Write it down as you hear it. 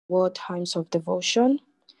World Times of Devotion.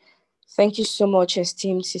 Thank you so much,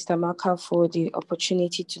 esteemed Sister Maka, for the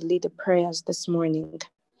opportunity to lead the prayers this morning.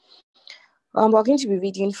 We're going to be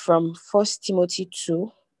reading from 1 Timothy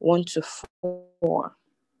 2, 1 to 4.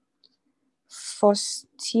 1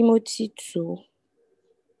 Timothy 2,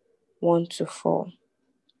 1 to 4.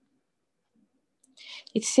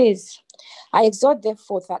 It says, I exhort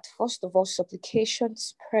therefore that first of all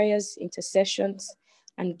supplications, prayers, intercessions,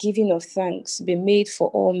 and giving of thanks be made for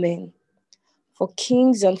all men, for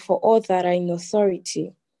kings and for all that are in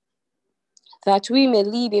authority, that we may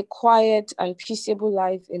lead a quiet and peaceable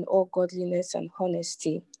life in all godliness and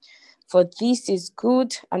honesty. For this is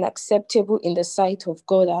good and acceptable in the sight of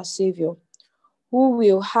God our Savior, who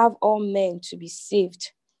will have all men to be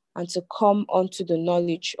saved and to come unto the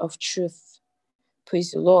knowledge of truth.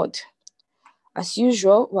 Praise the Lord. As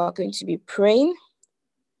usual, we are going to be praying.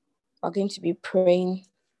 We're going to be praying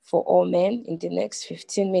for all men in the next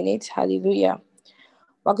 15 minutes. Hallelujah.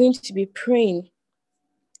 We're going to be praying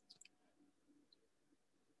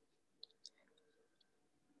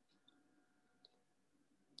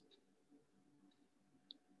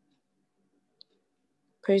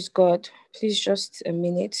Praise God. Please just a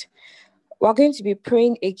minute. We're going to be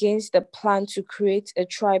praying against the plan to create a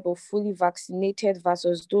tribe of fully vaccinated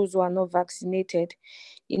versus those who are not vaccinated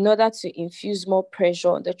in order to infuse more pressure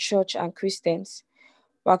on the church and Christians.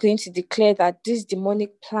 We're going to declare that this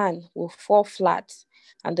demonic plan will fall flat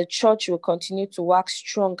and the church will continue to wax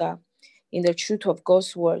stronger in the truth of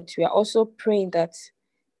God's word. We are also praying that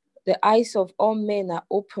the eyes of all men are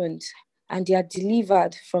opened and they are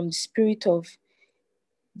delivered from the spirit of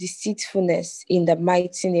deceitfulness in the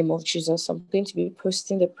mighty name of Jesus. I'm going to be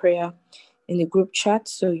posting the prayer in the group chat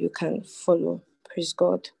so you can follow. Praise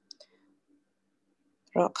God.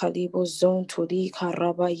 Rakalibo zone to the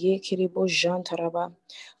karaba ye kiribo jantaraba.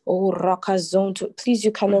 Oh, Raka zone to, please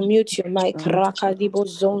you can unmute your mic. Rakalibo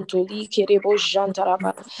zone to the kiribo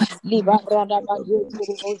jantaraba. Liba radaba ye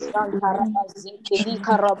kiribo jantaraba zikili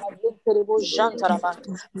karaba ye kiribo jantaraba.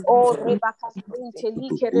 Oh, Rebecca zone to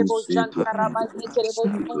the kiribo jantaraba ye kiribo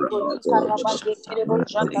zone to the karaba ye kiribo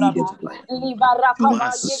jantaraba. Liba rakaba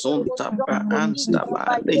ye kiribo zone to the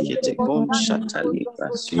karaba ye kiribo jantaraba.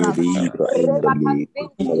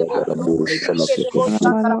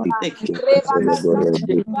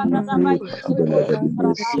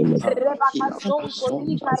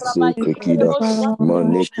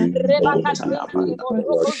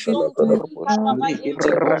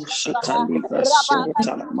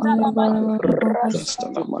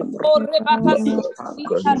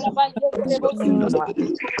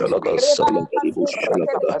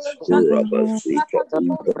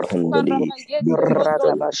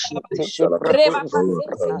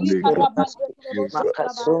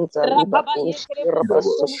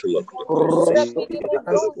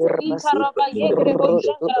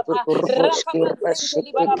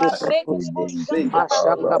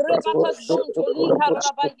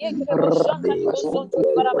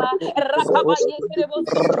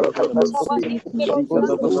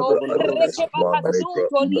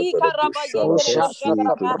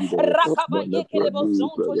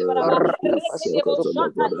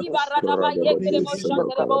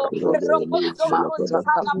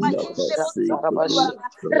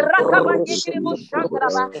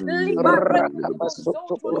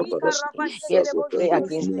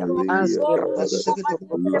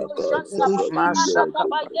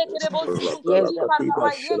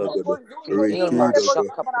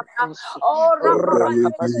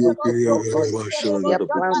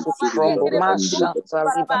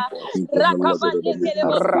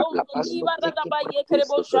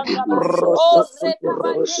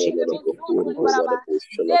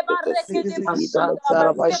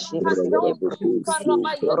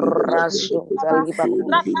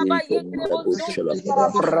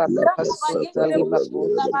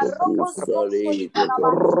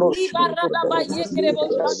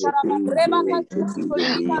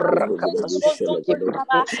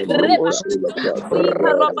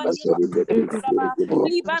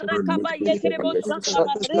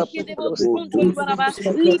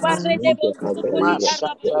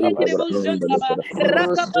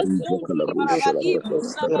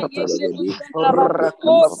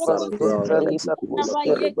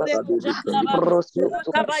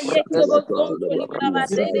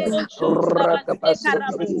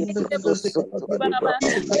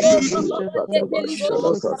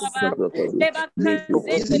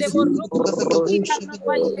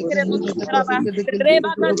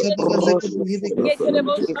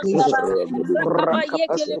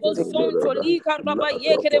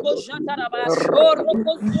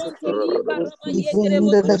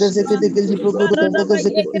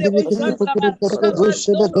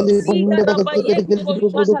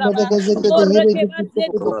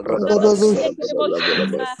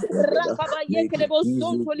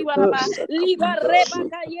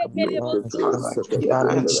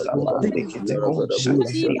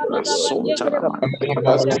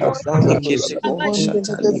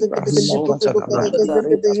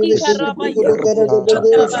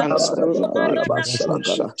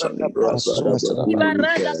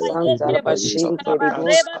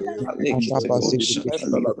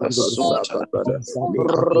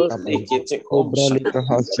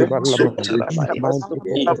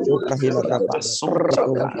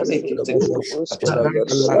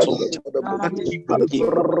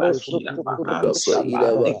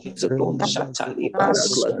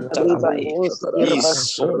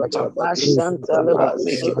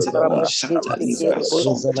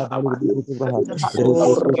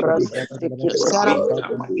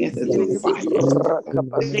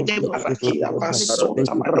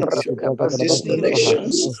 these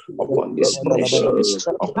nations, upon these nations,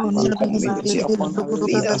 upon our community, upon our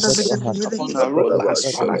leaders, upon our rulers.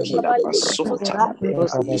 Palakida Basota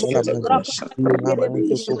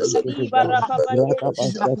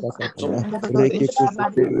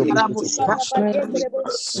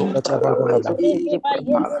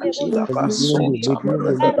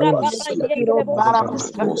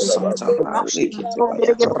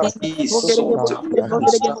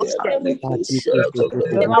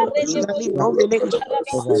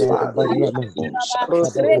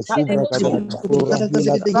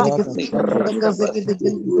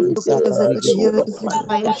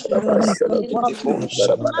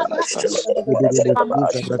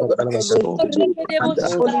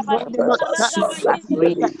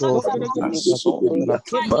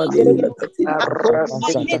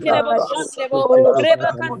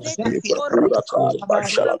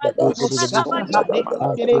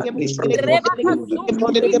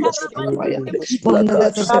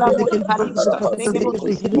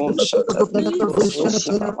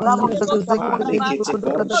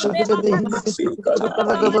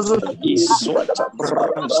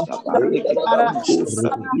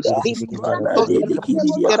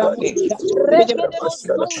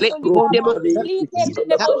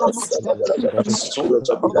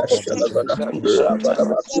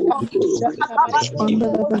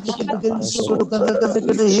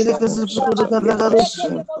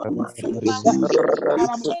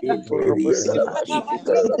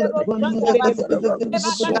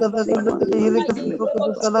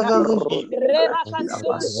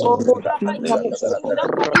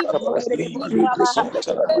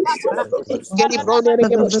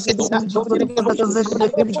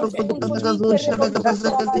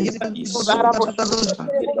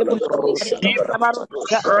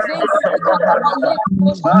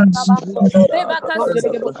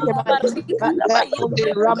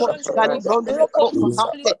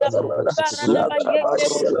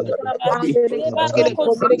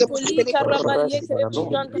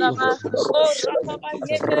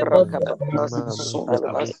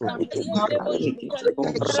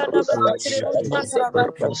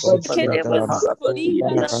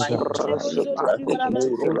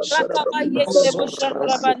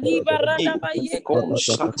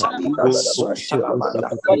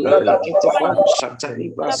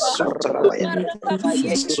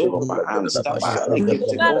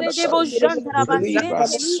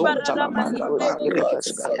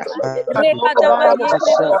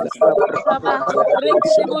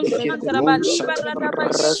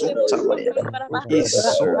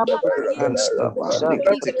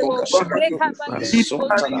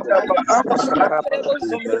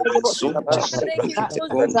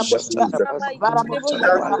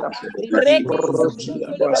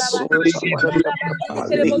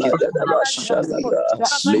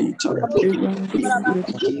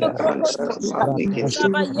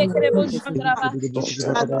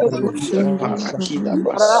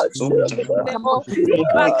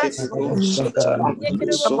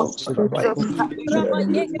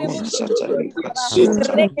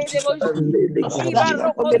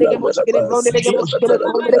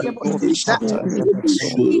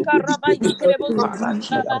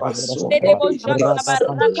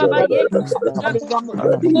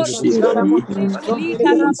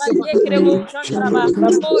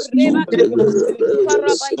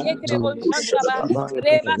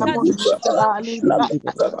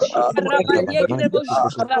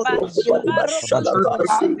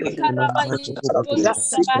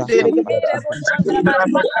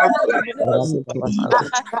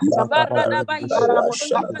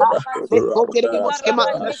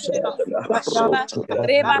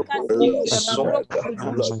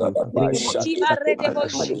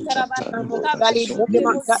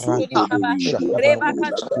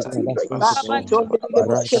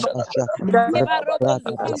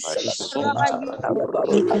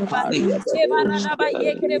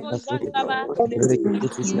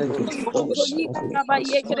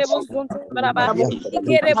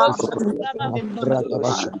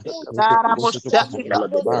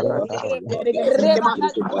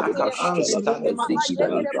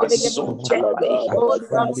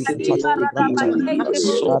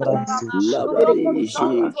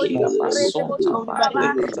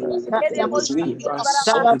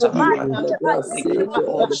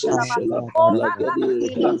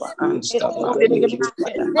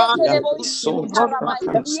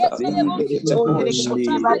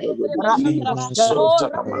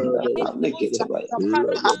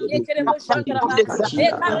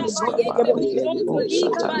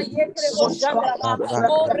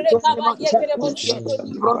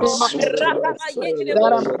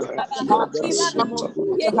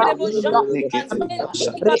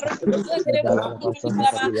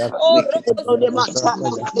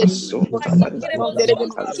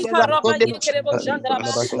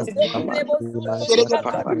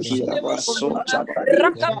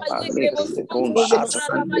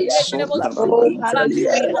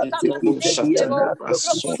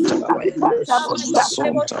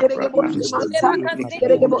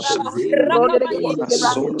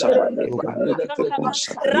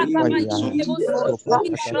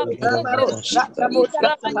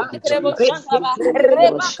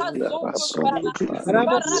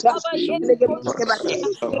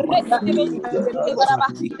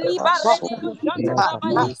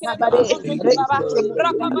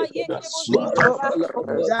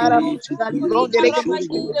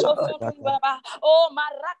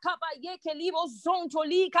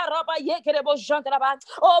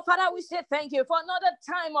Oh, Father, we say thank you for another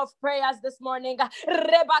time of prayers this morning.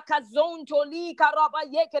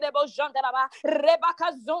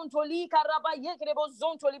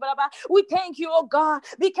 We thank you, oh God,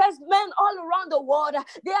 because men all around the world,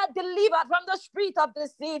 they are delivered from the spirit of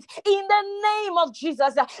deceit in the name of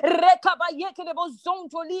Jesus.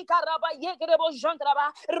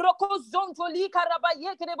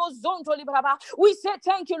 We say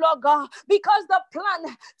thank you, Lord God, because the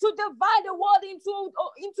plan to divide the world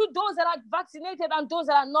into those that are vaccinated and those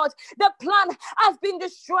that are not, the plan has been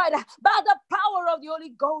destroyed by the power of the Holy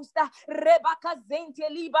Ghost.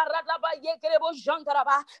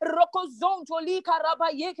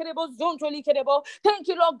 Thank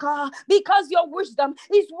you, Lord God, because your wisdom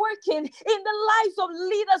is working in the lives of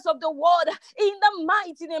leaders of the world in the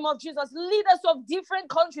mighty name of Jesus, leaders of different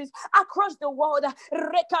countries across the world.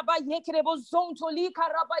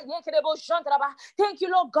 Thank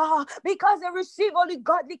you, Lord God, because they receive only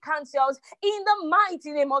godly counsels in the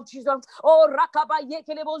mighty name of Jesus. Oh, Rakaba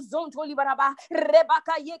Yekelebo Zonto Libaraba,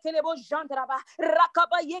 Rebaka Yekelebo Jantraba,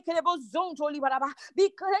 Rakaba Yekelebo Zonto Libaraba.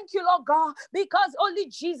 Thank you, Lord God, because only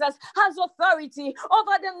Jesus has authority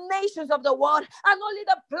over the nations of the world, and only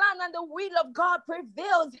the plan and the will of God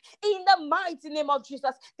prevails in the mighty name of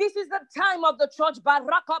Jesus. This is the time of the church,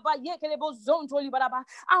 Barakaba Yekelebo Zonto Libaraba,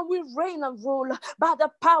 and we reign and rule by the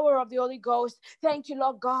power of the Holy Ghost. Thank you,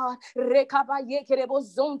 Lord God. Thank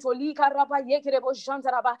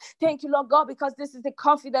you, Lord God, because this is the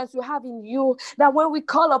confidence we have in you, that when we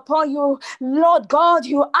call upon you, Lord God,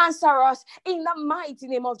 you answer us in the mighty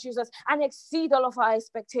name of Jesus and exceed all of our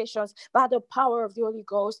expectations by the power of the Holy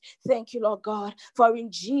Ghost. Thank you, Lord God, for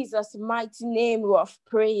in Jesus' mighty name we have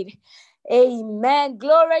prayed. Amen.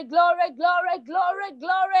 Glory, glory, glory, glory,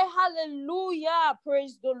 glory. Hallelujah.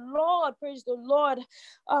 Praise the Lord. Praise the Lord.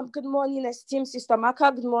 Good morning, esteemed Sister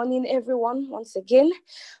Maka. Good morning, everyone. Once again,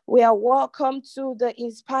 we are welcome to the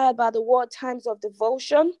Inspired by the Word Times of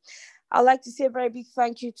Devotion. I'd like to say a very big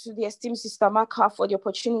thank you to the esteemed Sister Maka for the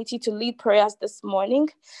opportunity to lead prayers this morning.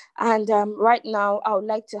 And right now, I would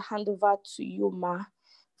like to hand over to you, Ma,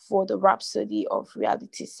 for the Rhapsody of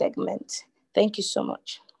Reality segment. Thank you so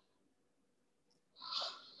much.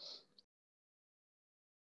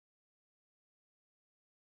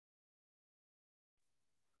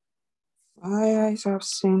 My eyes have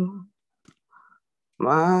seen,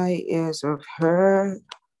 my ears have heard,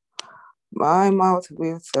 my mouth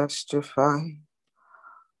will testify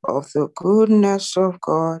of the goodness of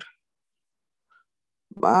God.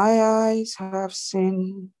 My eyes have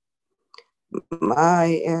seen, my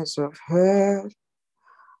ears have heard,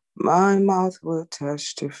 my mouth will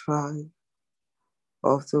testify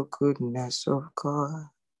of the goodness of God.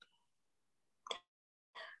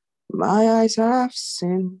 My eyes have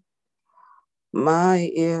seen, my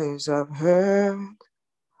ears have heard,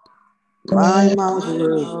 my mouth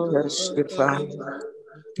will testify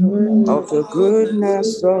of the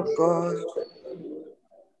goodness of God.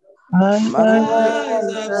 My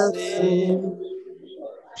eyes have seen,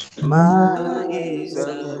 my ears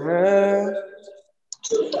have heard,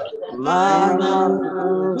 my mouth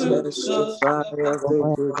will testify of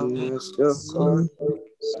the goodness of God.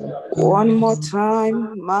 One more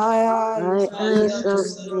time, my eyes have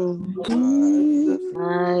seen,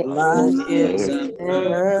 my ears have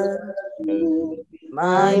heard,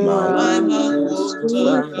 my mouth will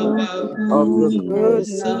testify of the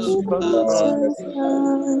goodness of God.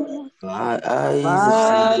 My eyes have My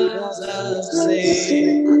seen, eyes have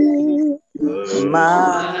seen,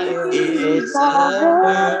 my ears have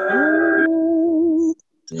heard,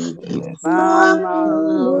 my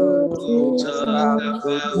mouth will talk about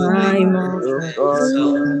the goodness of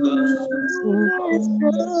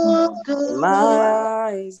God. My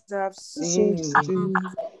eyes have seen,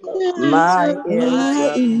 my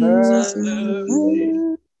ears have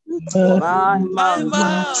heard, my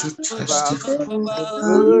mouth will to talk about testify. the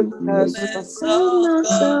goodness of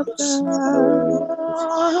God.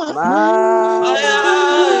 My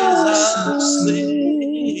eyes have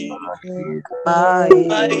seen, my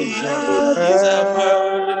ears have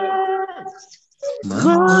heard,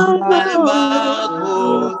 my mouth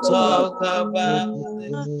will talk about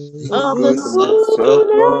the goodness of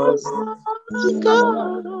God.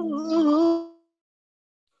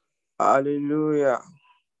 Hallelujah.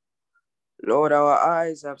 Lord, our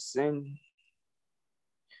eyes have seen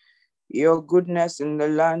your goodness in the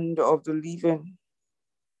land of the living.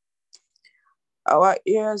 Our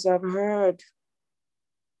ears have heard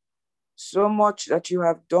so much that you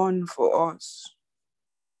have done for us.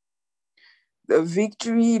 The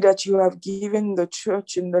victory that you have given the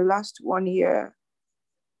church in the last 1 year,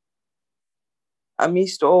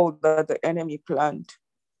 amidst all that the enemy planned.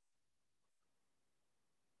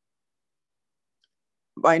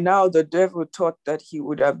 By now, the devil thought that he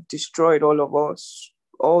would have destroyed all of us,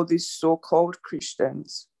 all these so-called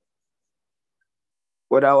Christians.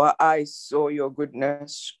 But our eyes saw your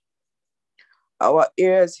goodness. Our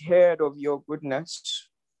ears heard of your goodness.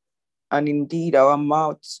 And indeed, our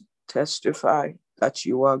mouths testify that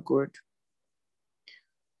you are good.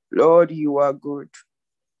 Lord, you are good.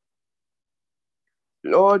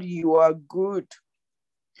 Lord, you are good.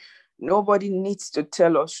 Nobody needs to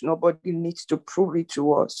tell us. Nobody needs to prove it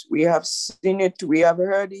to us. We have seen it. We have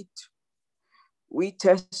heard it. We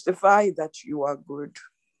testify that you are good.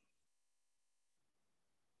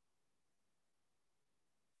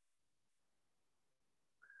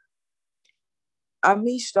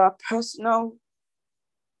 Amidst our personal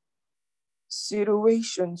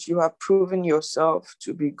situations, you have proven yourself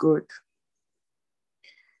to be good.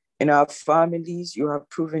 In our families, you have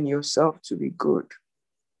proven yourself to be good.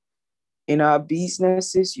 In our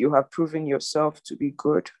businesses, you have proven yourself to be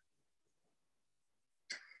good.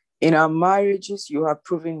 In our marriages, you have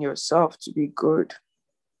proven yourself to be good.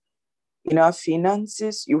 In our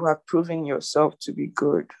finances, you have proven yourself to be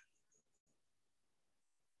good.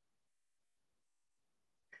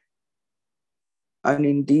 And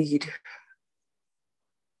indeed,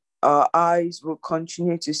 our eyes will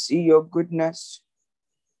continue to see your goodness.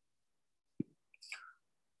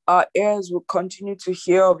 Our ears will continue to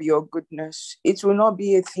hear of your goodness. It will not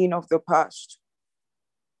be a thing of the past.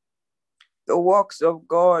 The works of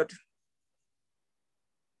God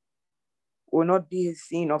will not be a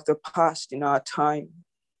thing of the past in our time.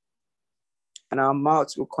 And our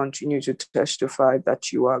mouths will continue to testify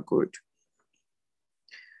that you are good.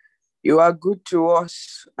 You are good to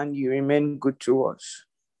us and you remain good to us.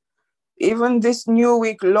 Even this new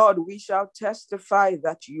week, Lord, we shall testify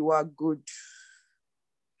that you are good.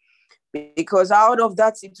 Because out of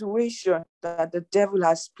that situation that the devil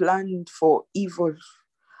has planned for evil,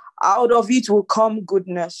 out of it will come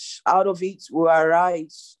goodness. Out of it will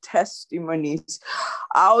arise testimonies.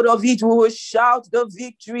 Out of it we will shout the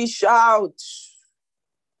victory shout.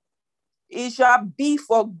 It shall be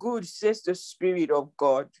for good, says the Spirit of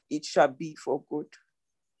God. It shall be for good.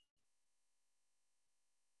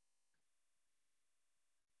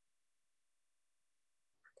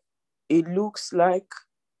 It looks like,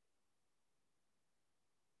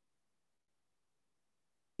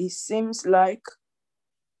 it seems like,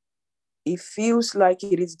 it feels like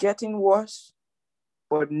it is getting worse,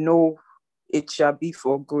 but no, it shall be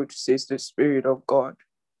for good, says the Spirit of God.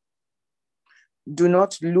 Do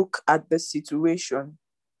not look at the situation.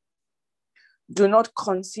 Do not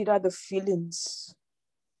consider the feelings.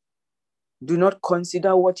 Do not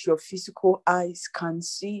consider what your physical eyes can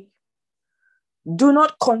see. Do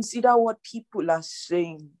not consider what people are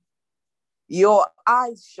saying. Your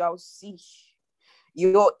eyes shall see,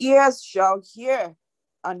 your ears shall hear,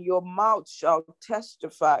 and your mouth shall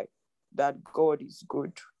testify that God is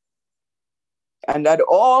good. And at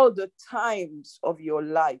all the times of your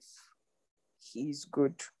life, He is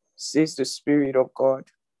good, says the Spirit of God.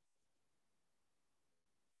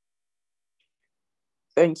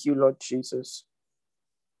 Thank you, Lord Jesus.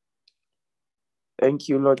 Thank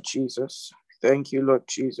you, Lord Jesus. Thank you, Lord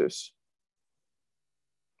Jesus.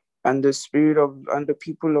 And the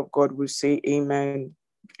people of God will say amen.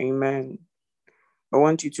 Amen. I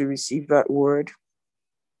want you to receive that word.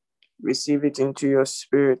 Receive it into your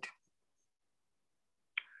spirit.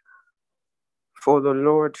 For the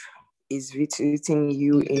Lord is visiting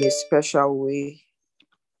you in a special way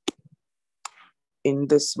in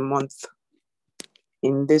this month,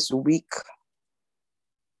 in this week.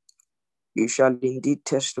 You shall indeed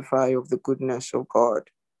testify of the goodness of God.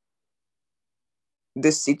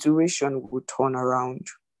 The situation will turn around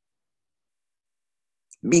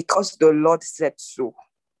because the Lord said so.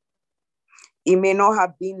 It may not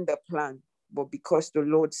have been the plan, but because the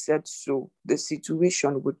Lord said so, the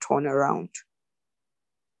situation will turn around.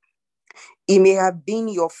 It may have been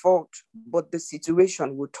your fault, but the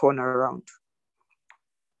situation will turn around.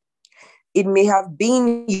 It may have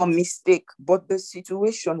been your mistake, but the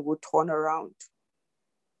situation will turn around.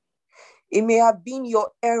 It may have been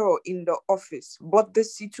your error in the office, but the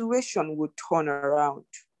situation will turn around.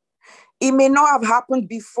 It may not have happened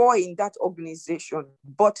before in that organization,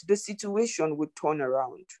 but the situation will turn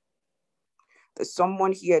around. There's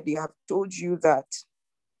someone here, they have told you that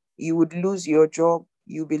you would lose your job,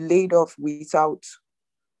 you'll be laid off without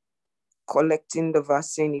collecting the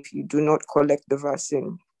vaccine if you do not collect the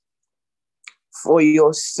vaccine. For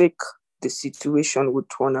your sake, the situation will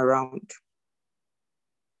turn around.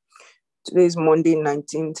 Today is Monday,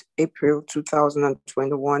 19th April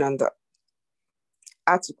 2021, and the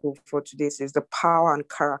article for today says the power and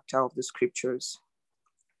character of the scriptures.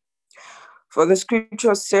 For the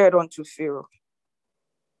scripture said unto Pharaoh,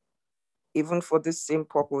 even for this same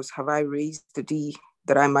purpose have I raised thee,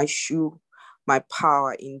 that I might shew my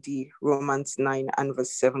power in thee. Romans 9 and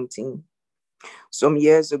verse 17. Some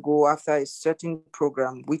years ago, after a certain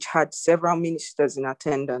program which had several ministers in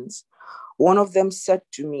attendance, one of them said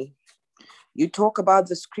to me, you talk about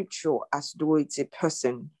the scripture as though it's a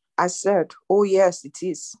person. I said, oh yes, it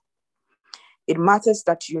is. It matters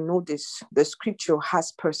that you know this. The scripture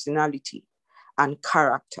has personality and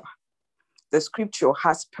character. The scripture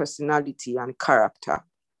has personality and character.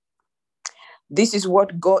 This is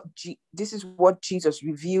what Jesus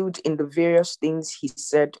revealed in the various things he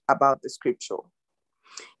said about the scripture.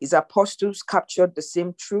 His apostles captured the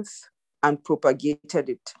same truth and propagated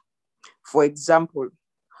it. For example,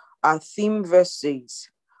 our theme verse says,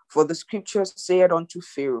 for the scripture said unto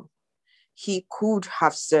Pharaoh, he could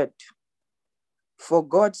have said, for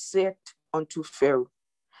God said unto Pharaoh,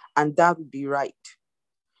 and that would be right,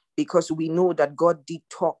 because we know that God did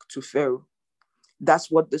talk to Pharaoh.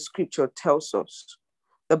 That's what the scripture tells us.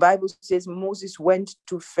 The Bible says Moses went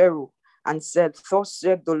to Pharaoh and said, thus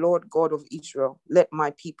said the Lord God of Israel, let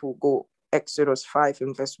my people go. Exodus 5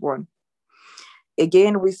 and verse 1.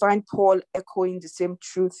 Again, we find Paul echoing the same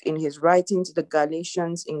truth in his writing to the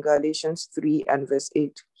Galatians in Galatians 3 and verse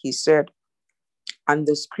 8. He said, and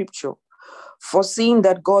the scripture, foreseeing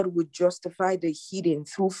that God would justify the heathen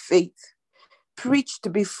through faith,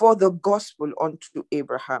 preached before the gospel unto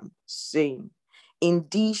Abraham, saying, in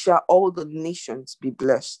thee shall all the nations be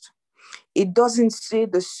blessed. It doesn't say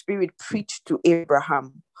the Spirit preached to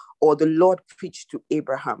Abraham or the Lord preached to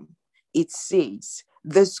Abraham. It says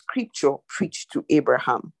the scripture preached to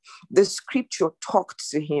Abraham. The scripture talked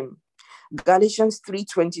to him. Galatians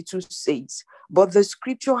 3:22 says, but the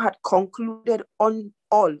scripture had concluded on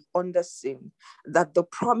all on the same, that the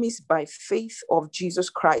promise by faith of Jesus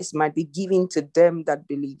Christ might be given to them that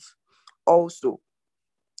believe. Also,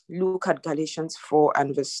 look at Galatians 4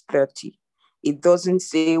 and verse 30. It doesn't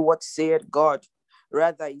say what saith God.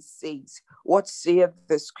 Rather, it says, what saith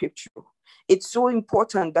the scripture? It's so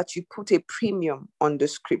important that you put a premium on the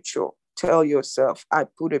scripture. Tell yourself, I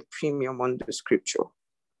put a premium on the scripture.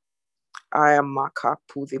 I am Maka,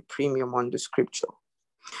 put a premium on the scripture.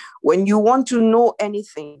 When you want to know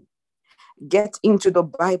anything, get into the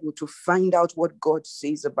Bible to find out what God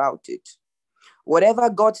says about it. Whatever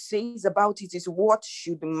God says about it is what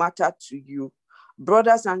should matter to you.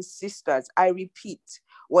 Brothers and sisters, I repeat,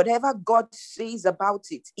 whatever God says about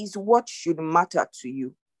it is what should matter to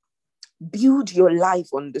you. Build your life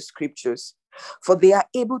on the scriptures, for they are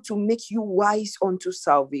able to make you wise unto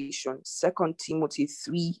salvation. 2 Timothy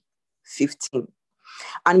 3:15.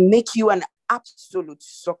 And make you an absolute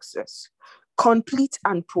success, complete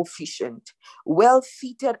and proficient, well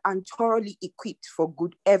fitted and thoroughly equipped for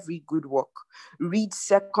every good work. Read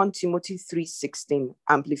 2 Timothy 3:16,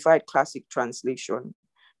 Amplified Classic Translation.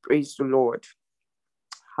 Praise the Lord.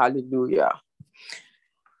 Hallelujah.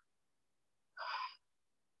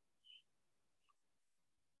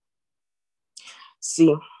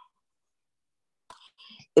 See,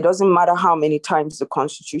 it doesn't matter how many times the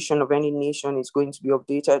constitution of any nation is going to be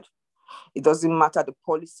updated. It doesn't matter the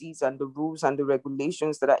policies and the rules and the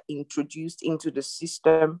regulations that are introduced into the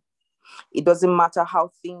system. It doesn't matter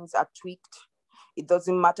how things are tweaked. It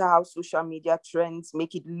doesn't matter how social media trends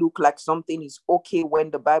make it look like something is okay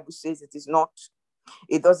when the Bible says it is not.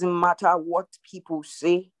 It doesn't matter what people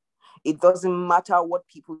say. It doesn't matter what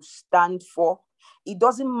people stand for. It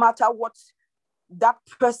doesn't matter what that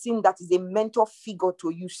person that is a mentor figure to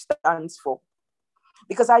you stands for.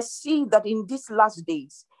 Because I see that in these last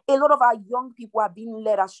days, a lot of our young people are being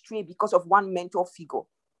led astray because of one mentor figure.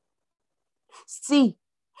 See,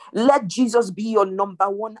 let Jesus be your number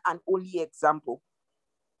one and only example.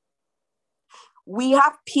 We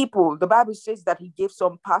have people, the Bible says that he gave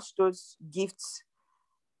some pastors gifts.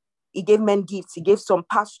 He gave men gifts. He gave some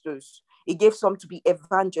pastors. He gave some to be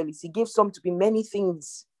evangelists. He gave some to be many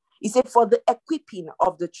things. He said for the equipping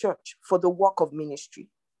of the church, for the work of ministry.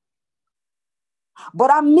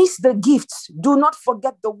 But amidst the gifts, do not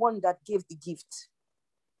forget the one that gave the gift.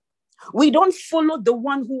 We don't follow the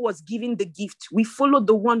one who was giving the gift. We follow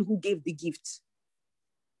the one who gave the gift.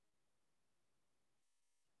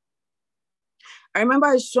 I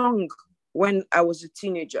remember a song when I was a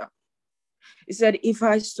teenager. It said, if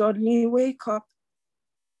I suddenly wake up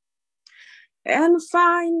and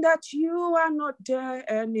find that you are not there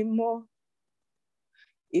anymore.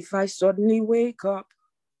 If I suddenly wake up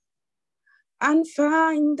and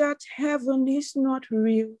find that heaven is not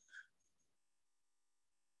real,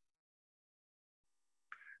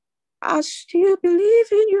 I still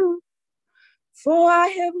believe in you, for I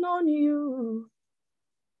have known you.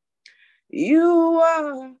 You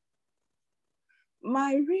are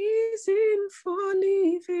my reason for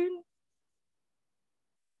living.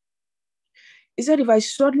 He said, if I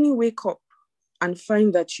suddenly wake up and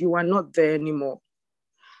find that you are not there anymore,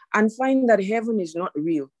 and find that heaven is not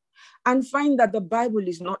real, and find that the Bible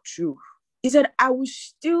is not true, he said, I will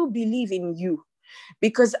still believe in you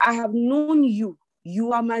because I have known you.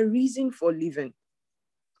 You are my reason for living.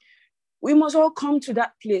 We must all come to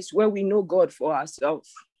that place where we know God for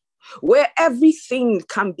ourselves, where everything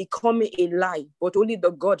can become a lie, but only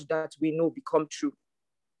the God that we know become true.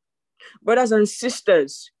 Brothers and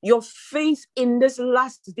sisters, your faith in these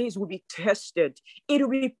last days will be tested. It will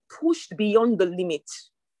be pushed beyond the limit.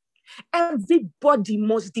 Everybody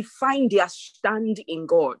must define their stand in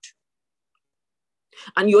God.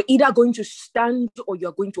 And you're either going to stand or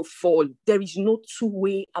you're going to fall. There is no two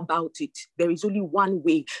way about it. There is only one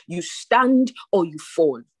way. You stand or you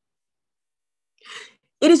fall.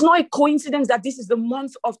 It is not a coincidence that this is the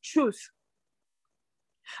month of truth.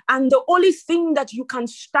 And the only thing that you can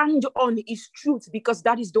stand on is truth, because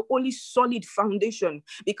that is the only solid foundation,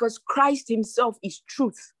 because Christ himself is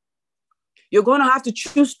truth. You're going to have to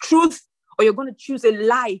choose truth or you're going to choose a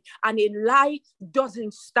lie, and a lie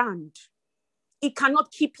doesn't stand. It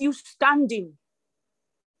cannot keep you standing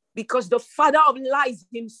because the father of lies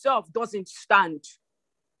himself doesn't stand.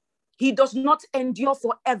 He does not endure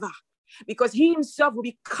forever because he himself will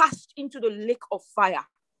be cast into the lake of fire.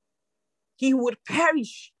 He would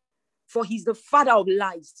perish, for he's the father of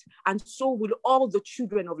lies, and so will all the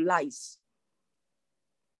children of lies.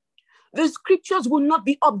 The scriptures will not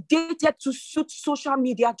be updated to suit social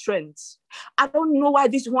media trends. I don't know why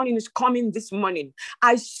this warning is coming this morning.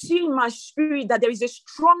 I see in my spirit that there is a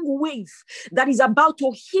strong wave that is about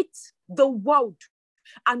to hit the world,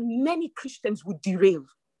 and many Christians would derail.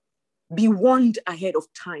 Be warned ahead of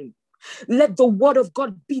time. Let the word of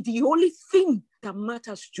God be the only thing that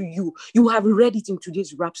matters to you. You have read it in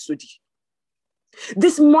today's Rhapsody.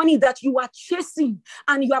 This money that you are chasing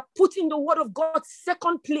and you are putting the word of God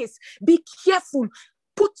second place, be careful.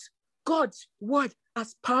 Put God's word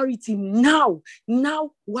as priority now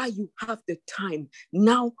while you have the time,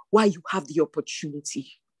 now while you have the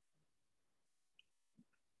opportunity.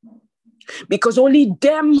 Because only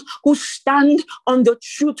them who stand on the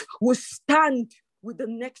truth will stand with the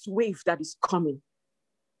next wave that is coming.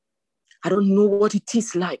 I don't know what it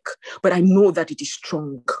is like, but I know that it is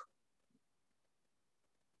strong.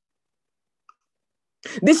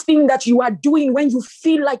 This thing that you are doing when you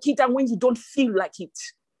feel like it and when you don't feel like it.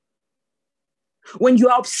 When you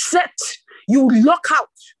are upset, you lock out,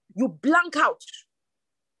 you blank out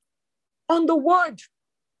on the word.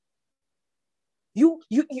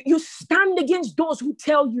 You stand against those who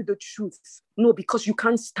tell you the truth. No, because you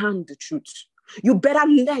can't stand the truth. You better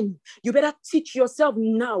learn. You better teach yourself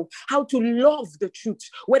now how to love the truth,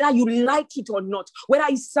 whether you like it or not, whether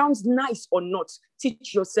it sounds nice or not.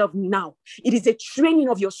 Teach yourself now. It is a training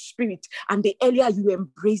of your spirit, and the earlier you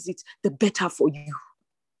embrace it, the better for you.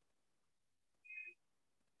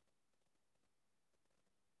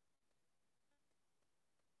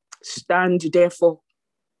 Stand therefore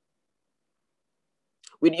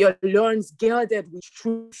with your loins girded with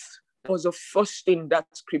truth. That was the first thing that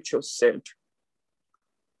scripture said.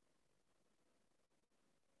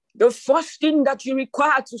 The first thing that you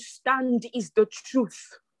require to stand is the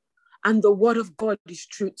truth. And the word of God is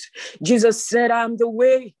truth. Jesus said, I am the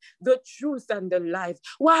way, the truth, and the life.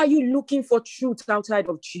 Why are you looking for truth outside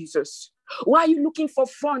of Jesus? Why are you looking for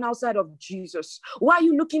fun outside of Jesus? Why are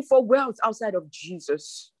you looking for wealth outside of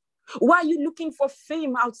Jesus? Why are you looking for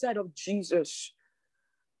fame outside of Jesus?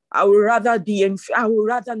 I would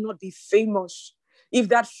rather not be famous if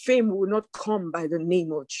that fame will not come by the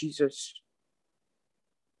name of Jesus.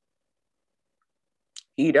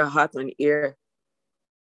 He that hath an ear,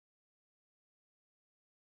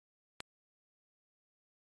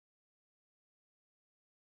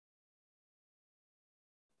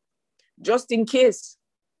 just in case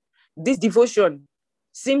this devotion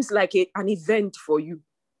seems like an event for you.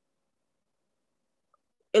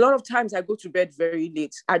 A lot of times I go to bed very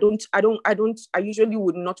late. I usually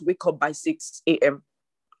would not wake up by 6 a.m.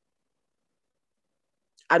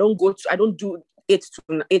 I don't do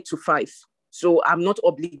 8 to 5. So I'm not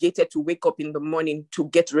obligated to wake up in the morning to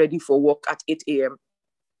get ready for work at 8 a.m.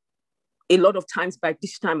 A lot of times by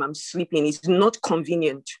this time I'm sleeping. It's not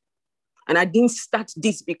convenient. And I didn't start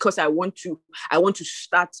this because I want to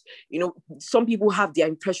start, some people have their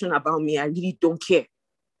impression about me. I really don't care.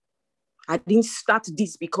 I didn't start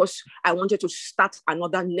this because I wanted to start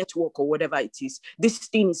another network or whatever it is. This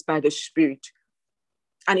thing is by the Spirit.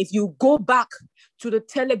 And if you go back to the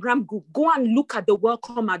Telegram group, go and look at the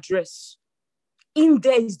welcome address. In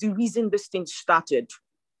there is the reason this thing started.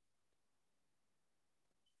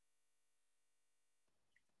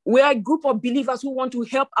 We're a group of believers who want to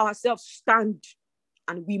help ourselves stand,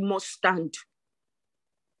 and we must stand.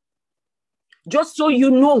 Just so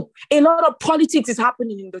you know, a lot of politics is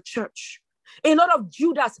happening in the church. A lot of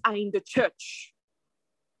Judas are in the church.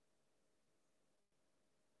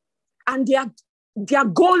 And their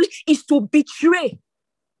goal is to betray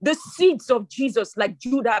the seeds of Jesus, like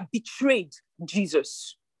Judah betrayed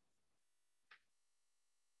Jesus.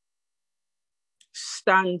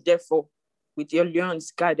 Stand therefore with your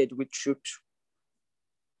loins guarded with truth.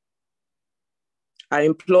 I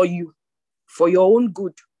implore you, for your own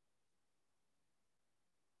good,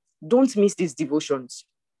 don't miss these devotions.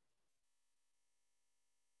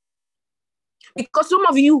 Because some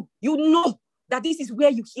of you know that this is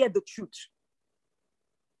where you hear the truth.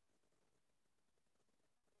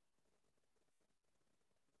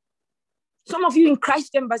 Some of you in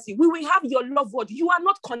Christ Embassy, we will have your love word. You are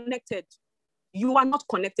not connected. You are not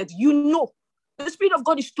connected. You know, the Spirit of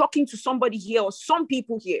God is talking to somebody here or some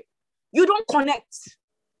people here. You don't connect.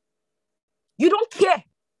 You don't care.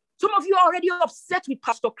 Some of you are already upset with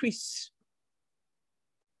Pastor Chris.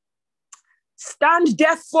 Stand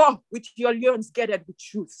therefore with your loins girded with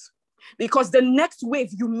truth, because the next wave,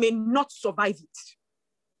 you may not survive it.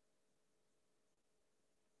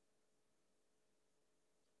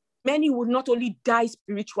 Many would not only die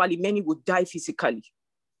spiritually, many would die physically.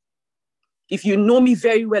 If you know me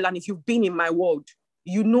very well and if you've been in my world,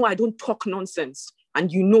 you know I don't talk nonsense,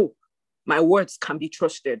 and you know my words can be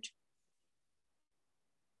trusted.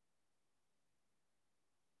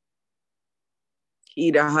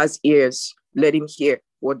 He that has ears, let him hear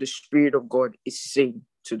what the Spirit of God is saying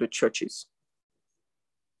to the churches.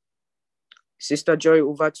 Sister Joy,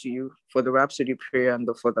 over to you for the Rhapsody prayer and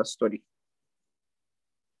the further study.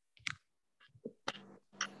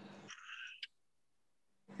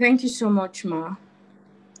 Thank you so much, Ma.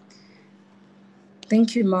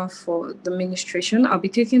 Thank you, Ma, for the ministration. I'll be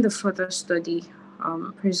taking the further study.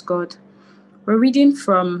 Praise God. We're reading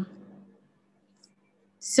from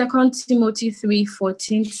 2 Timothy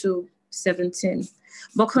 3:14-17.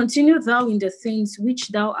 But continue thou in the things which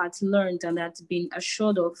thou art learned and art been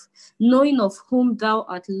assured of, knowing of whom thou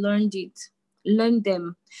art learned it, learn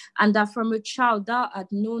them, and that from a child thou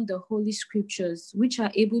art known the holy scriptures, which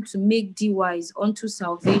are able to make thee wise unto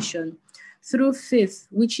salvation through faith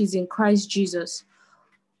which is in Christ Jesus.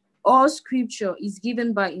 All scripture is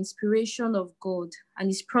given by inspiration of God and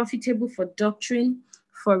is profitable for doctrine,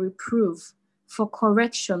 for reproof, for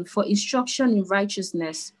correction, for instruction in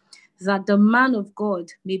righteousness, that the man of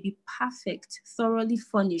God may be perfect, thoroughly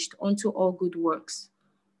furnished unto all good works.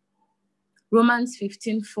 Romans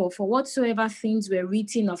 15:4, for whatsoever things were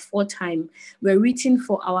written aforetime were written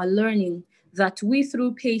for our learning, that we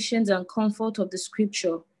through patience and comfort of the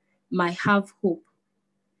scripture might have hope.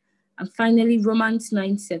 And finally, Romans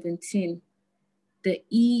 9:17, the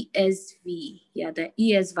ESV, the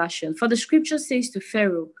ES version. For the scripture says to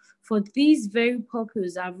Pharaoh, for this very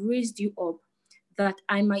purpose I've raised you up, that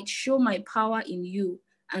I might show my power in you,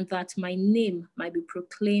 and that my name might be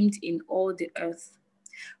proclaimed in all the earth.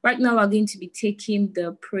 Right now, we're going to be taking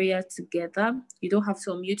the prayer together. You don't have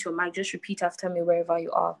to unmute your mic. Just repeat after me wherever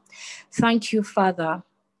you are. Thank you, Father,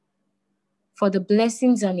 for the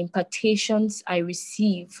blessings and impartations I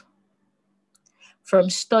receive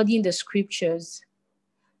from studying the scriptures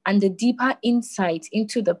and the deeper insight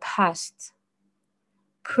into the past,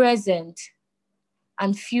 present,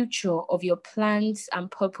 and future of your plans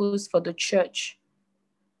and purpose for the church,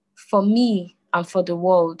 for me and for the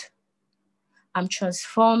world. I'm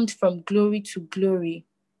transformed from glory to glory,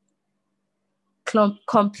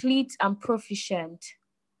 complete and proficient,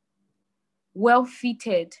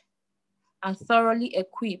 well-fitted and thoroughly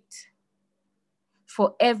equipped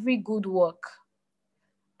for every good work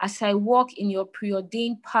as I walk in your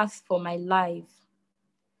preordained path for my life.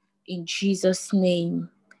 In Jesus' name,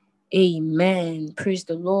 amen. Praise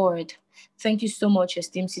the Lord. Thank you so much,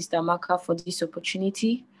 esteemed Sister Amaka, for this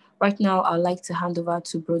opportunity. Right now, I'd like to hand over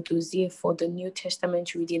to Bro Dozier for the New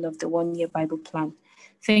Testament reading of the one-year Bible plan.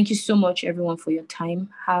 Thank you so much, everyone, for your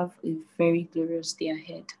time. Have a very glorious day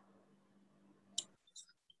ahead.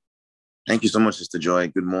 Thank you so much, Sister Joy.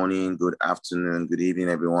 Good morning, good afternoon, good evening,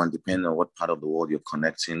 everyone, depending on what part of the world you're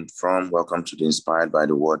connecting from. Welcome to the Inspired by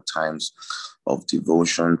the Word Times of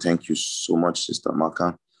Devotion. Thank you so much, Sister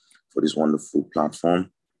Amaka, for this wonderful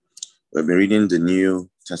platform. We've been reading the New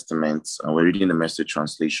Testament, and we're reading the Message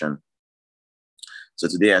translation. So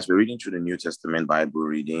today, as we're reading through the New Testament Bible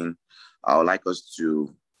reading, I would like us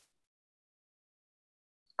to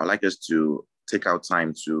take our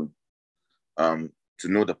time to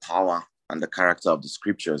know the power and the character of the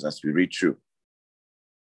scriptures as we read through.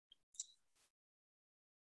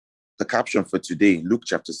 The caption for today, Luke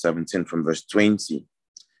chapter 17 from verse 20,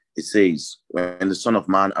 it says, when the Son of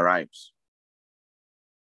Man arrives.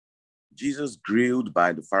 Jesus, grilled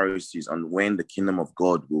by the Pharisees on when the kingdom of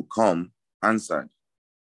God will come, answered,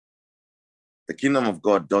 the kingdom of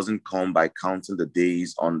God doesn't come by counting the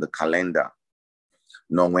days on the calendar,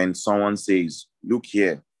 nor when someone says, look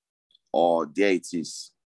here, or there it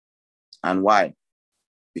is. And why?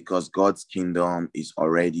 Because God's kingdom is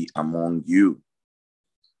already among you.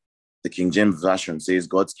 The King James Version says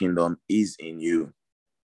God's kingdom is in you.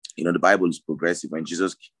 You know, the Bible is progressive. When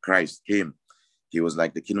Jesus Christ came, he was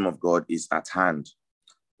like, the kingdom of God is at hand.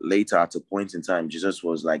 Later, at a point in time, Jesus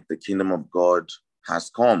was like, the kingdom of God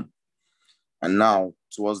has come. And now,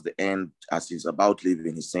 towards the end, as he's about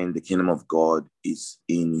leaving, he's saying the kingdom of God is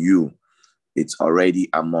in you. It's already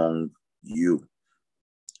among you.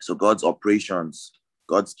 So God's operations,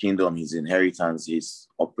 God's kingdom, his inheritance, his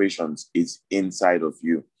operations is inside of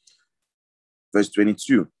you. Verse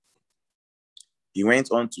 22, he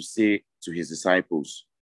went on to say to his disciples,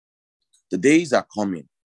 the days are coming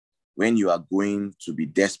when you are going to be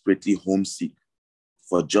desperately homesick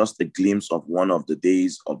for just a glimpse of one of the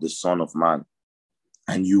days of the Son of Man,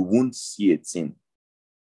 and you won't see a thing.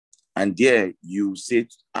 And there you say,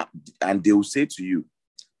 and they will say to you,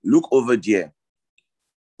 look over there,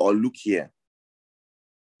 or look here.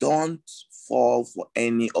 Don't fall for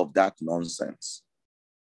any of that nonsense.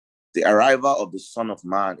 The arrival of the Son of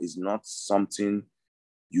Man is not something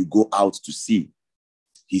you go out to see.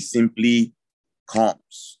 He simply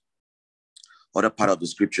comes. Other part of the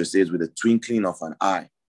scripture says, with a twinkling of an eye.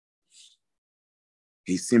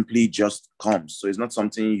 He simply just comes. So it's not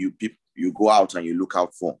something you go out and you look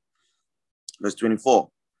out for. Verse 24,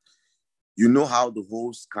 you know how the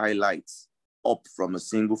whole sky lights up from a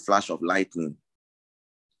single flash of lightning.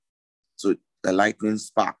 So the lightning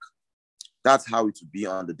spark. That's how it will be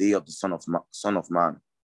on the day of the Son of Man.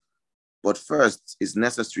 But first, it's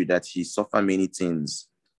necessary that he suffer many things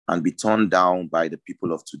and be torn down by the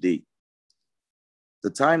people of today. The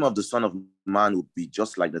time of the Son of Man will be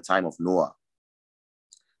just like the time of Noah.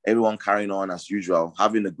 Everyone carrying on as usual,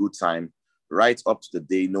 having a good time, right up to the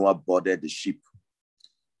day Noah boarded the ship.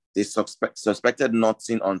 They suspected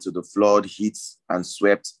nothing until the flood hit and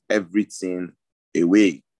swept everything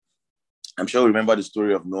away. I'm sure you remember the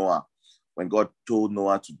story of Noah when God told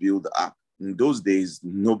Noah to build the ark. In those days,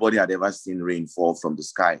 nobody had ever seen rain fall from the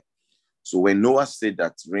sky. So when Noah said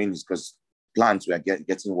that rain is because plants were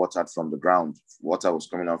getting watered from the ground, water was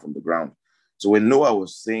coming out from the ground. So when Noah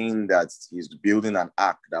was saying that he's building an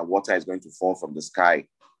ark, that water is going to fall from the sky,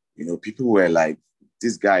 people were like,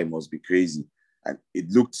 this guy must be crazy. And it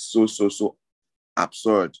looked so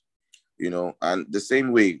absurd, and the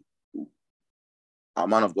same way our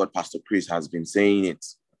man of God, Pastor Chris, has been saying it,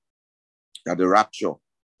 that the rapture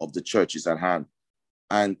of the church is at hand.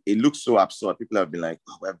 And it looks so absurd. People have been like,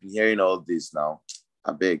 I've been hearing all this now.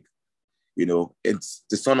 I beg. It's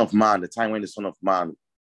the Son of Man, the time when the Son of Man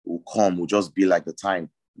will come will just be like the time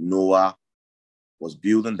Noah was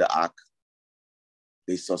building the ark.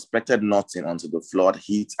 They suspected nothing until the flood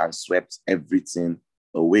hit and swept everything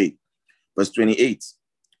away. Verse 28,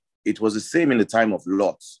 it was the same in the time of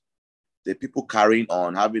Lot. The people carrying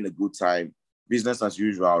on, having a good time, business as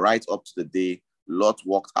usual, right up to the day Lot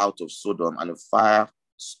walked out of Sodom and a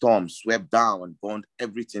firestorm swept down and burned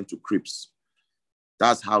everything to crisp.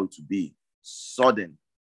 That's how it would be. Sudden.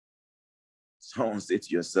 Someone say to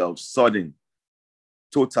yourself, sudden,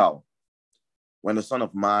 total. When the Son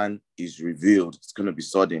of Man is revealed, it's going to be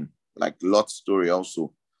sudden. Like Lot's story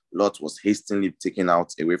also. Lot was hastily taken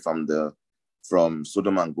out away from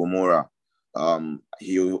Sodom and Gomorrah.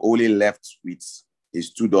 He only left with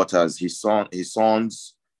his two daughters, his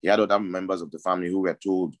sons. He had other members of the family who were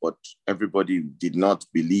told, but everybody did not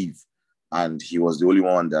believe. And he was the only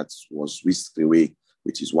one that was whisked away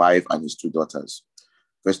with his wife and his two daughters.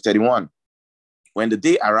 Verse 31, when the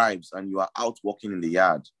day arrives and you are out walking in the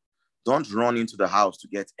yard, don't run into the house to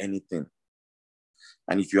get anything.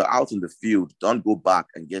 And if you're out in the field, don't go back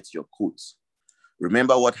and get your coats.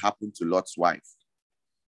 Remember what happened to Lot's wife.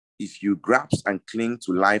 If you grasp and cling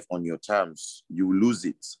to life on your terms, you will lose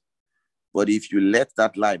it. But if you let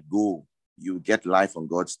that life go, you get life on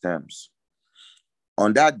God's terms.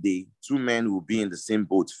 On that day, two men will be in the same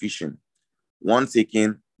boat fishing, one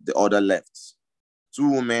taking, the other left. Two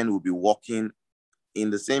women will be walking in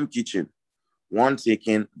the same kitchen, one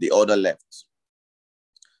taking, the other left.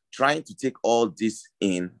 Trying to take all this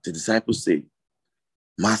in, the disciples say,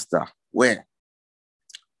 Master, where?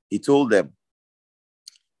 He told them,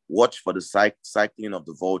 watch for the cycling of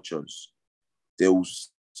the vultures. They will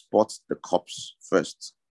spot the corpse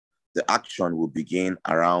first. The action will begin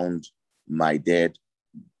around my dead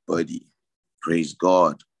body. Praise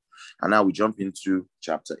God. And now we jump into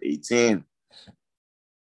chapter 18.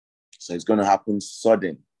 So it's going to happen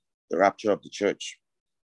sudden, the rapture of the church,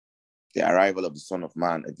 the arrival of the Son of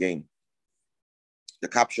Man again. The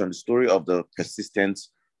caption, the story of the persistent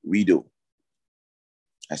widow.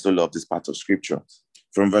 I still love this part of scripture.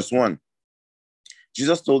 From verse 1,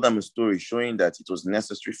 Jesus told them a story showing that it was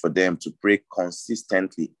necessary for them to pray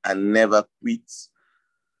consistently and never quit.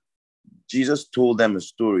 Jesus told them a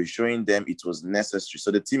story showing them it was necessary.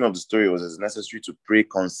 So the theme of the story was it's necessary to pray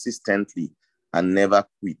consistently and never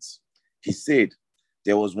quit. He said,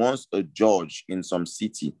 there was once a judge in some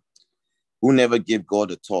city who never gave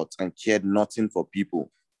God a thought and cared nothing for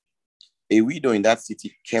people. A widow in that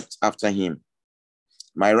city kept after him.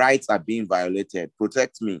 My rights are being violated.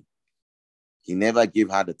 Protect me. He never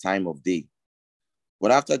gave her the time of day.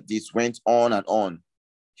 But after this went on and on,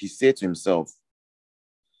 he said to himself,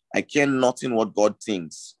 I care nothing what God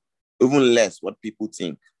thinks, even less what people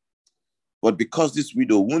think. But because this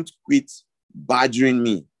widow won't quit badgering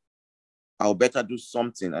me, I'll better do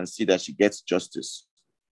something and see that she gets justice.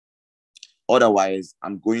 Otherwise,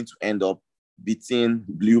 I'm going to end up beaten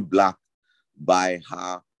blue-black by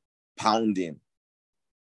her pounding.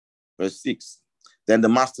 Verse 6, then the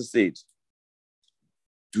master said,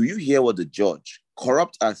 do you hear what the judge,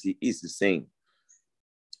 corrupt as he is saying?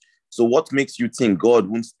 So what makes you think God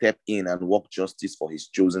won't step in and work justice for his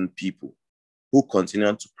chosen people who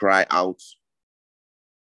continue to cry out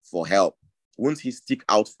for help? Won't he stick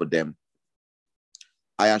out for them?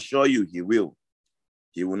 I assure you he will.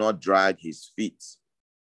 He will not drag his feet.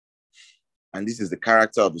 And this is the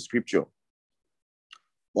character of the scripture.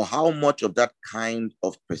 But how much of that kind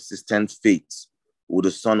of persistent faith will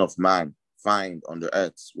the Son of Man find on the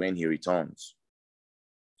earth when he returns?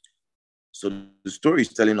 So the story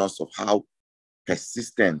is telling us of how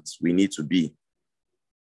persistent we need to be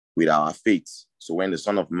with our faith. So when the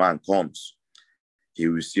Son of Man comes, he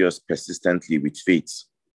will see us persistently with faith.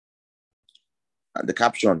 And the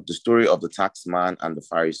caption, the story of the tax man and the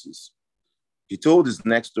Pharisees. He told his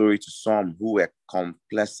next story to some who were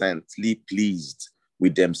complacently pleased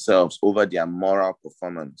with themselves over their moral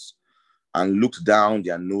performance and looked down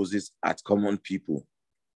their noses at common people.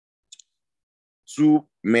 2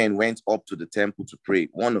 men went up to the temple to pray,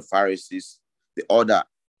 one a Pharisee, the other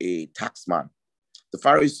a taxman. The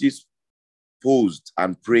Pharisees posed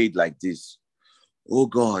and prayed like this: "Oh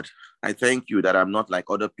God, I thank you that I'm not like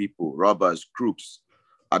other people, robbers, crooks,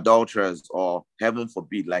 adulterers, or heaven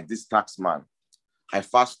forbid, like this taxman. I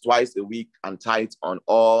fast twice a week and tithe on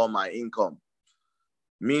all my income."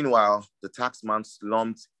 Meanwhile, the taxman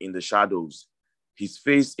slumped in the shadows, his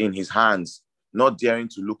face in his hands, not daring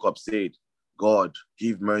to look up, said, "God,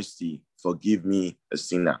 give mercy, forgive me, a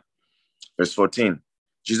sinner." Verse 14,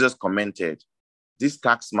 Jesus commented, "This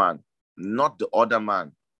taxman, not the other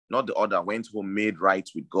man, not the other, went home made right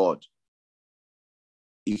with God.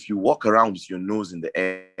 If you walk around with your nose in the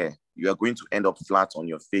air, you are going to end up flat on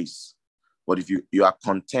your face. But if you are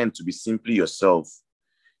content to be simply yourself,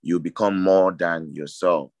 you become more than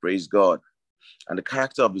yourself." Praise God. And the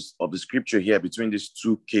character of the scripture here between these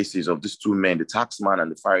two cases of these two men, the taxman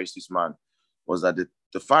and the Pharisees man, was that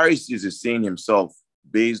the Pharisees is seeing himself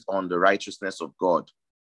based on the righteousness of God.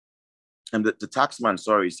 And the taxman,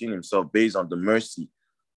 is seeing himself based on the mercy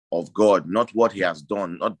of God, not what he has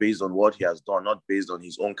done, not based on what he has done, not based on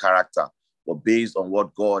his own character, but based on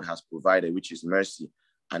what God has provided, which is mercy.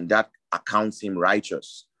 And that accounts him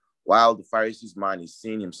righteous. While the Pharisees man is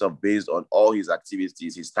seeing himself based on all his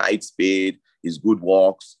activities, his tithes paid, his good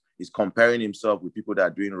works. He's comparing himself with people that are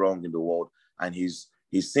doing wrong in the world. And he's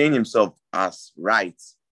seeing himself as right.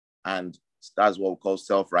 And that's what we call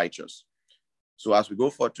self-righteous. So as we go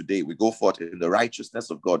forth today, we go forth in the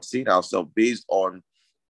righteousness of God, seeing ourselves based on,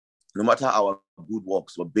 no matter our good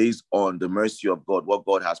works, but based on the mercy of God, what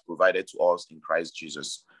God has provided to us in Christ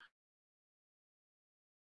Jesus.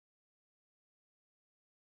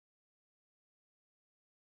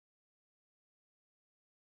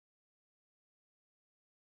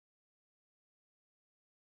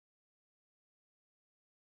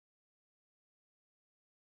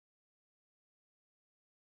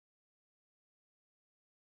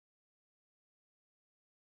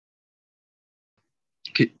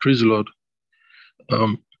 Okay, praise the Lord.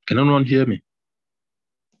 Can anyone hear me?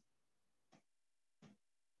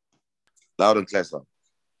 Loud and clear, sir.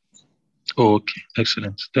 Oh, okay,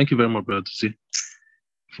 excellent. Thank you very much, Brother Tse,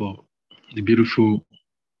 for the beautiful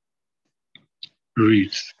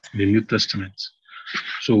read in the New Testament.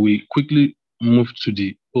 So we quickly move to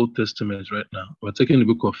the Old Testament right now. We're taking the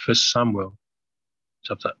book of 1 Samuel,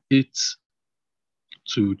 chapter 8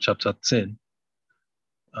 to chapter 10.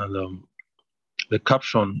 And the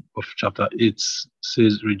caption of chapter 8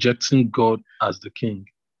 says, "Rejecting God as the King."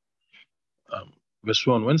 Verse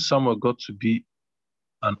 1, when Samuel got to be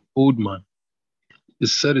an old man, he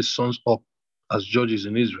set his sons up as judges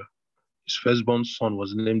in Israel. His firstborn son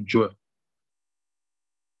was named Joel.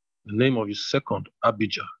 The name of his second,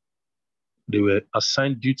 Abijah. They were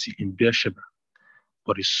assigned duty in Beersheba,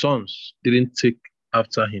 but his sons didn't take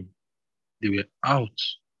after him. They were out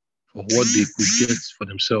for what they could get for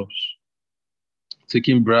themselves,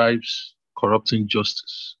 taking bribes, corrupting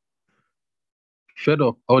justice. Fed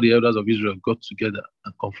up, all the elders of Israel got together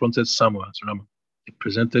and confronted Samuel at Ramah. They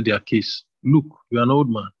presented their case. "Look, you are an old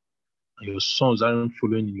man, and your sons aren't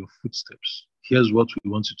following in your footsteps. Here's what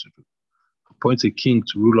we want you to do. Appoint a king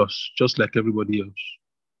to rule us, just like everybody else."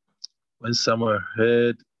 When Samuel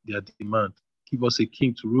heard their demand, "Give us a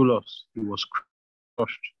king to rule us," he was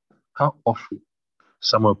crushed. How awful.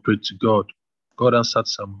 Samuel prayed to God. God answered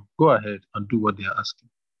Samuel, "Go ahead and do what they are asking.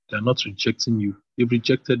 They are not rejecting you. They've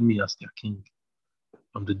rejected me as their king.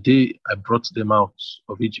 From the day I brought them out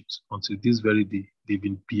of Egypt until this very day, they've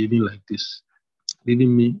been behaving like this,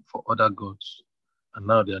 leaving me for other gods. And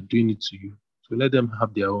now they are doing it to you. So let them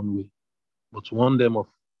have their own way. But warn them of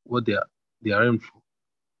what they are in for.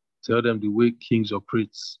 Tell them the way kings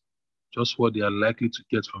operate, just what they are likely to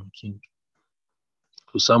get from a king."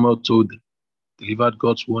 So Samuel told them, delivered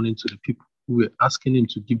God's warning to the people who were asking him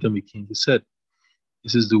to give them a king. He said,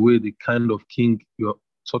 "This is the way the kind of king you're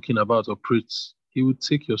talking about operates. He will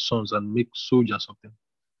take your sons and make soldiers of them,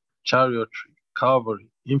 chariotry,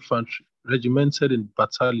 cavalry, infantry, regimented in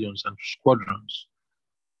battalions and squadrons.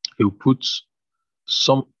 He will put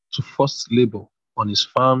some to forced labor on his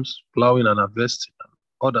farms, plowing and harvesting, and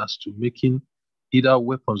others to making either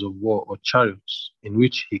weapons of war or chariots in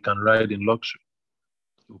which he can ride in luxury.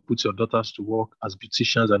 He will put your daughters to work as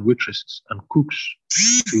beauticians and waitresses and cooks.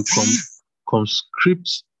 He will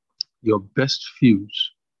conscript your best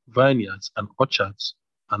fields, vineyards, and orchards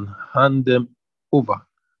and hand them over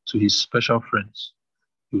to his special friends.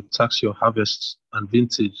 He will tax your harvests and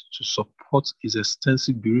vintage to support his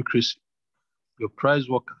extensive bureaucracy. Your prize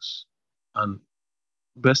workers and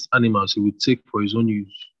best animals he will take for his own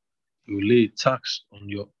use. He will lay a tax on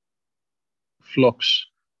your flocks,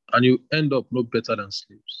 and you end up no better than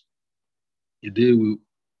slaves. A day will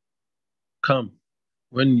come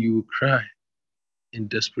when you will cry in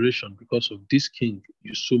desperation because of this king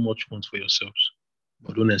you so much want for yourselves,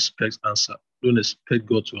 but don't expect answer. Don't expect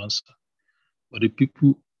God to answer. But the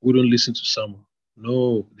people wouldn't listen to Samuel.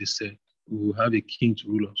 No, they said, we will have a king to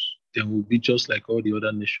rule us. Then we'll be just like all the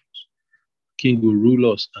other nations. King will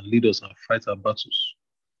rule us and lead us and fight our battles.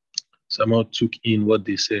 Samuel took in what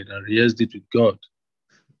they said and rehearsed it with God.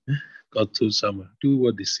 God told Samuel, do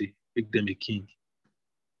what they say, make them a king.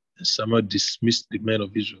 And Samuel dismissed the men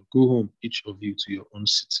of Israel. Go home, each of you, to your own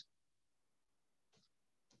city.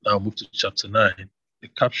 Now move to chapter 9. The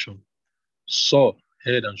caption, Saul,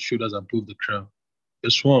 head and shoulders above the crowd.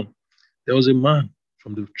 Verse 1, there was a man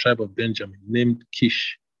from the tribe of Benjamin named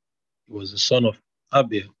Kish. He was the son of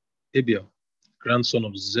Abiel, grandson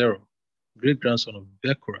of Zerah, great-grandson of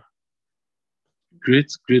Bekorah,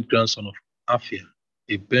 great-great-grandson of Aphia,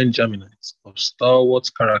 a Benjaminite of stalwart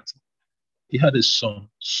character. He had a son,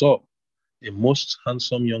 Saul, a most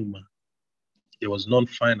handsome young man. There was none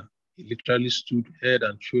finer. He literally stood head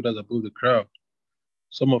and shoulders above the crowd.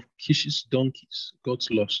 Some of Kish's donkeys got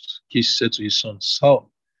lost. Kish said to his son,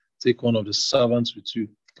 Saul, take one of the servants with you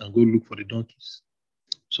and go look for the donkeys.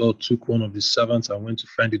 Saul took one of the servants and went to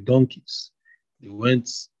find the donkeys. They went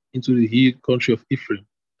into the hill country of Ephraim,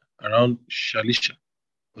 around Shalisha,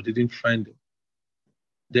 but they didn't find them.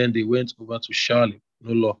 Then they went over to Shalim,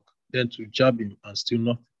 no luck. Then to Jabim, and still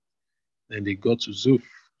nothing. Then they got to Zuph.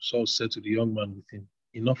 Saul said to the young man with him,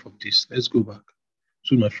 enough of this, let's go back.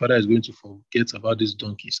 Soon my father is going to forget about these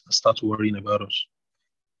donkeys and start worrying about us.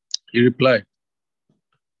 He replied,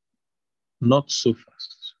 not so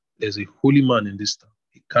fast. There's a holy man in this town.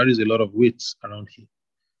 He carries a lot of weights around here.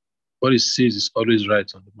 What he says is always right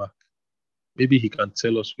on the mark. Maybe he can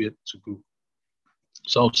tell us where to go.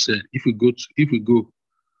 Saul said, if we go,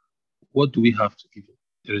 what do we have to give him?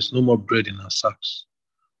 There is no more bread in our sacks.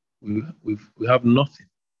 We have nothing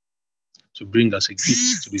to bring as a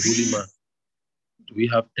gift to the holy man. Do we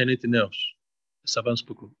have anything else? The servant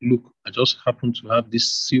spoke, look, I just happen to have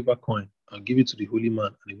this silver coin. I'll give it to the holy man,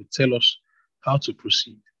 and he will tell us how to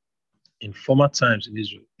proceed. In former times in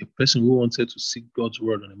Israel, a person who wanted to seek God's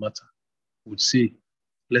word on a matter would say,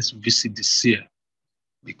 let's visit the seer,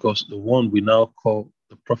 because the one we now call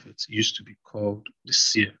the prophet used to be called the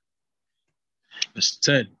seer. Verse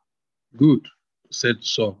 10, good, said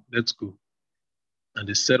Saul, let's go. And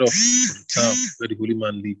they set off for the town where the holy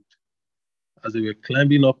man lived. As they were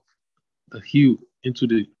climbing up the hill into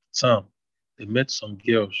the town, they met some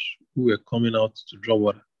girls who were coming out to draw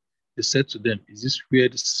water. They said to them, is this where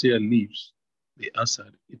the seer lives? They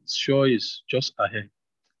answered, it sure is, just ahead.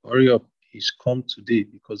 Hurry up, he's come today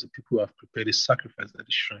because the people have prepared a sacrifice at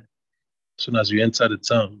the shrine. As soon as you enter the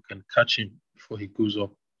town, you can catch him before he goes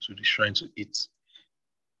up to the shrine to eat.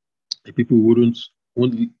 The people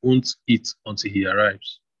won't eat until he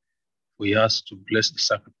arrives, for he has to bless the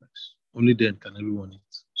sacrifice. Only then can everyone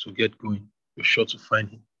eat. So get going. You're sure to find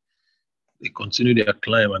him. They continued their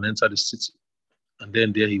climb and entered the city. And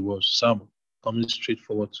then there he was, Samuel, coming straight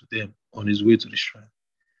forward to them on his way to the shrine.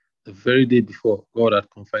 The very day before, God had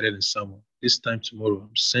confided in Samuel, this time tomorrow,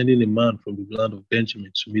 I'm sending a man from the land of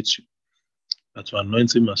Benjamin to meet you, and to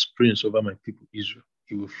anoint him as prince over my people Israel.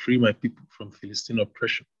 He will free my people from Philistine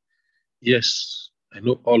oppression. Yes, I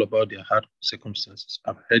know all about their hard circumstances.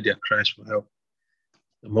 I've heard their cries for help.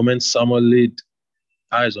 The moment Samuel laid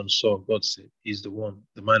eyes on Saul, God said, he's the one,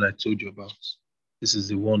 the man I told you about. This is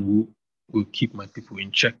the one who will keep my people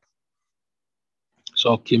in check.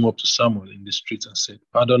 Saul came up to Samuel in the street and said,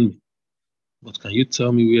 pardon me, but can you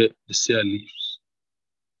tell me where the seer lives?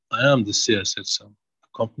 I am the seer, said Samuel.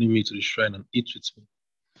 Accompany me to the shrine and eat with me.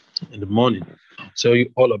 In the morning, I'll tell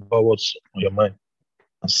you all about what's on your mind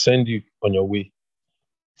and send you on your way.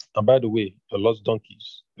 And by the way, your lost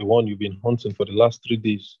donkeys, the one you've been hunting for the last 3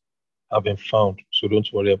 days, have been found, so don't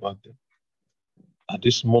worry about them. At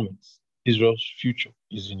this moment, Israel's future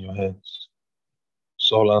is in your hands.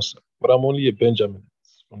 Saul answered, but I'm only a Benjaminite,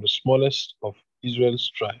 from the smallest of Israel's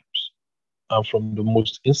tribes, and from the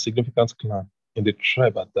most insignificant clan in the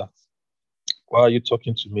tribe at that. Why are you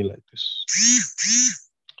talking to me like this?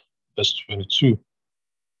 Verse 22,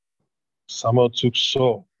 Samuel took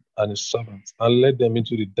Saul and his servants and led them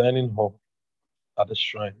into the dining hall at the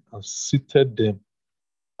shrine and seated them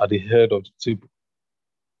at the head of the table.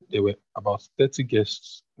 There were about 30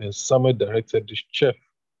 guests. Then Samuel directed the chef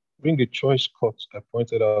Bring the choice cut I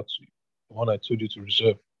pointed out to you, the one I told you to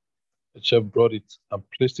reserve. The chef brought it and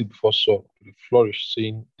placed it before Saul with a flourish,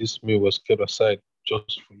 saying, This meal was kept aside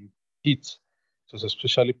just for you. Eat. It was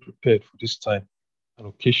especially prepared for this time and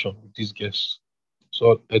occasion with these guests.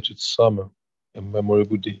 Saul ate with Samuel, a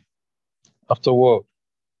memorable day. Afterward,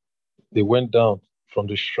 they went down from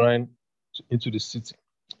the shrine into the city.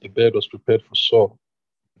 A bed was prepared for Saul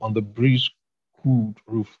on the breeze-cooled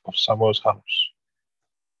roof of Samuel's house.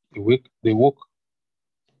 They woke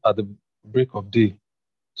at the break of day.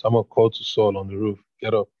 Samuel called to Saul on the roof,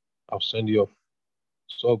 Get up, I'll send you off.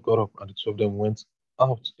 Saul got up, and the two of them went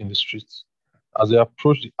out in the streets. As they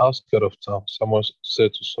approached the outskirts of town, Samuel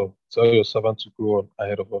said to Saul, Tell your servant to go on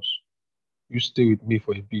ahead of us. You stay with me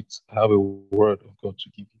for a bit. I have a word of God to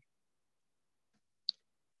give you.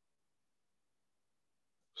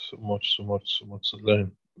 So much to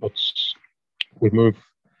learn. But we move.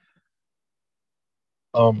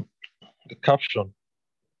 The caption,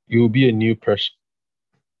 you will be a new person.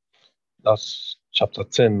 That's chapter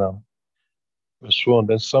 10 now. Verse 1.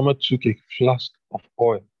 Then Samuel took a flask of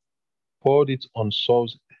oil, poured it on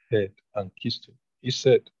Saul's head, and kissed him. He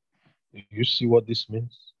said, Do you see what this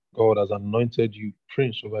means? God has anointed you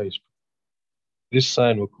prince over his people. This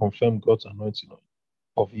sign will confirm God's anointing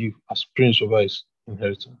of you as prince over his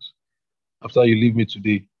inheritance. After you leave me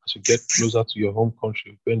today, as you get closer to your home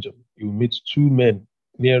country of Benjamin, you will meet two men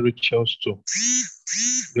near Rachel's tomb.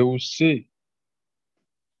 They will say,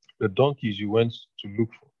 The donkeys you went to look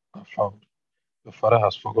for are found. Your father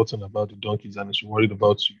has forgotten about the donkeys and is worried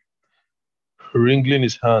about you. Wringing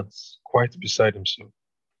his hands, quite beside himself.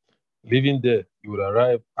 Leaving there, you will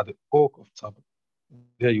arrive at the Oak of Tabor.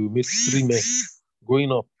 There you will meet three men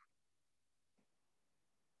going up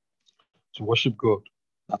to worship God.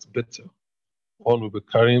 That's better. One will be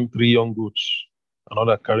carrying 3 young goats,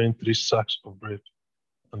 another carrying 3 sacks of bread,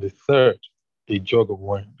 and the third a jug of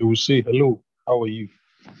wine. They will say, Hello, how are you?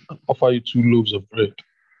 And offer you 2 loaves of bread,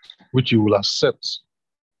 which you will accept.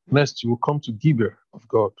 Next, you will come to Gibeah of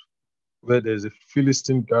God, where there is a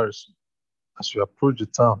Philistine garrison. As you approach the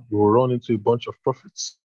town, you will run into a bunch of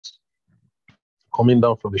prophets coming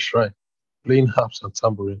down from the shrine, playing harps and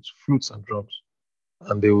tambourines, flutes and drums,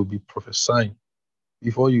 and they will be prophesying.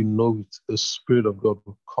 Before you know it, the Spirit of God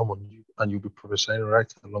will come on you, and you'll be prophesying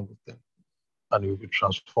right along with them, and you'll be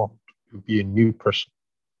transformed. You'll be a new person.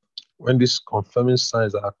 When these confirming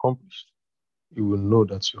signs are accomplished, you will know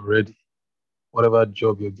that you're ready. Whatever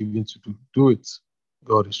job you're given to do, do it.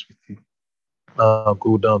 God is with you. Now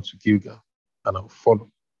go down to Gilgal, and I'll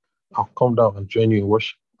follow. I'll come down and join you in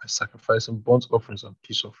worship by sacrificing burnt offerings and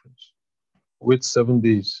peace offerings. Wait 7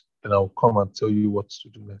 days, and I'll come and tell you what to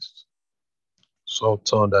do next. Saul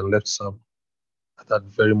turned and left Samuel. At that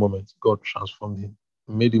very moment, God transformed him,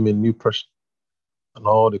 made him a new person, and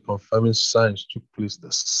all the confirming signs took place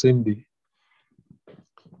the same day.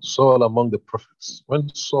 Saul among the prophets.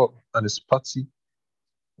 When Saul and his party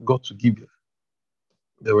got to Gibeah,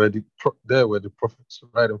 there were the prophets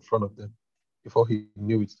right in front of them. Before he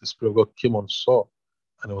knew it, the Spirit of God came on Saul,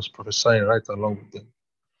 and he was prophesying right along with them.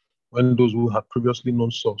 When those who had previously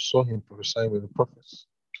known Saul saw him prophesying with the prophets,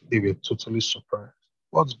 they were totally surprised.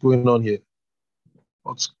 What's going on here?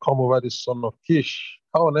 What's come over this son of Kish?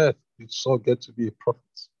 How on earth did Saul get to be a prophet?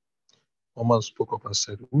 One man spoke up and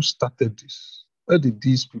said, Who started this? Where did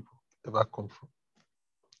these people ever come from?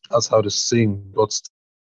 That's how the saying got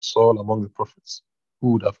Saul among the prophets.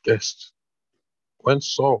 Who would have guessed? When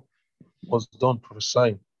Saul was done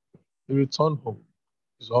prophesying, he returned home.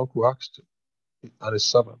 His uncle asked him and his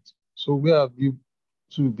servant, So where have you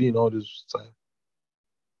two been all this time?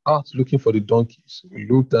 Out looking for the donkeys. We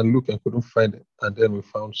looked and couldn't find them, and then we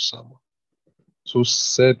found Samuel. So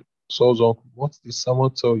said Saul's uncle, What did Samuel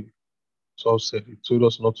tell you? Saul said, He told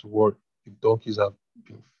us not to worry. The donkeys have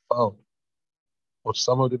been found. But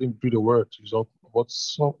Samuel didn't breathe a word to his uncle about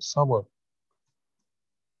Samuel.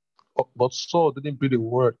 But Saul didn't breathe a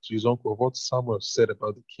word to his uncle of what Samuel said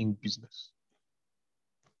about the king business.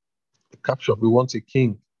 The caption, We want a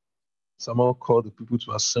king. Samuel called the people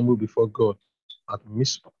to assemble before God at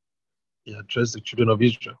Mizpah. He addressed the children of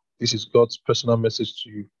Israel. This is God's personal message to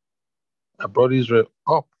you. I brought Israel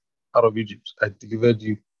up out of Egypt. I delivered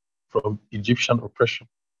you from Egyptian oppression.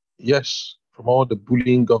 Yes, from all the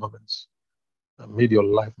bullying governments. I made your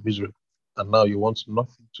life miserable. And now you want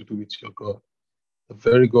nothing to do with your God. The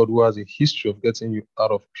very God who has a history of getting you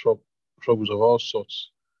out of troubles of all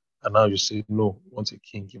sorts. And now you say, No, we want a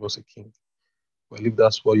king. Give us a king. Well, if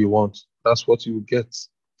that's what you want, that's what you will get.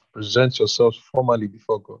 Present yourselves formally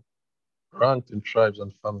before God, ranked in tribes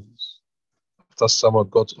and families. After Samuel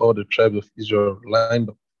got all the tribes of Israel lined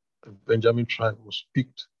up, the Benjamin tribe was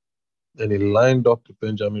picked Then he lined up the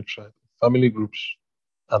Benjamin tribe, family groups,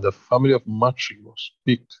 and the family of Matri was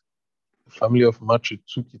picked. The family of Matri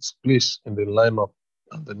took its place in the lineup,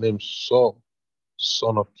 and the name Saul,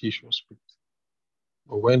 son of Kish, was picked.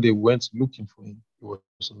 But when they went looking for him, he was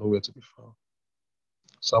nowhere to be found.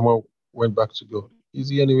 Samuel went back to God. Is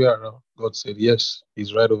he anywhere around? God said, yes,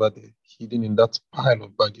 he's right over there, hidden in that pile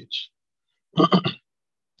of baggage.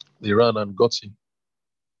 They ran and got him.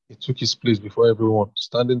 He took his place before everyone,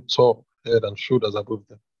 standing tall, head and shoulders above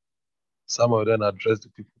them. Samuel then addressed the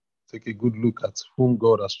people. Take a good look at whom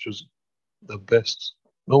God has chosen, the best.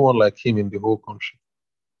 No one like him in the whole country.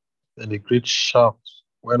 Then a great shout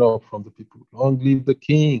went up from the people. Long live the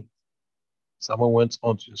king. Samuel went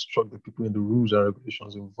on to instruct the people in the rules and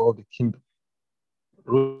regulations involved the kingdom.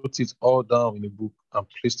 Wrote it all down in a book and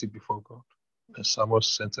placed it before God. Then Samuel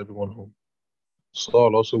sent everyone home.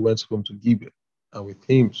 Saul also went home to Gibeah, and with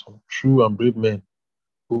him some true and brave men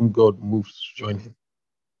whom God moved to join him.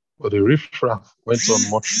 But the riffraff went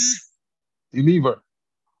on much. Deliver.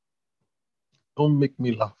 Don't make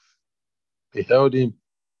me laugh. They held him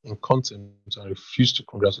in contempt and refused to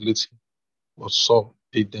congratulate him. But Saul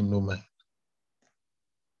paid them no mind.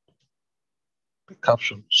 The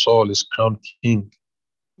caption, Saul is crowned king.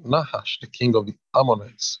 Nahash, the king of the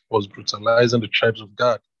Ammonites, was brutalizing the tribes of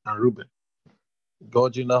Gad and Reuben,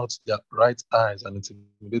 gouging out their right eyes and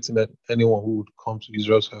intimidating anyone who would come to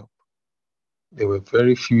Israel's help. There were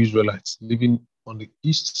very few Israelites living on the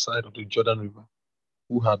east side of the Jordan River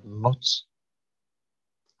who had not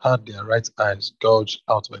had their right eyes gouged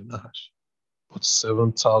out by Nahash. But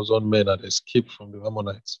 7,000 men had escaped from the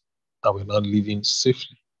Ammonites and were now living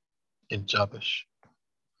safely in Jabesh.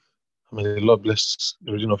 May the Lord bless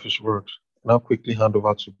the reading of his word. Now quickly hand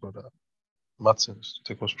over to Brother Martins to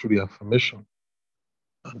take us through the affirmation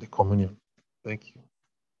and the communion. Thank you.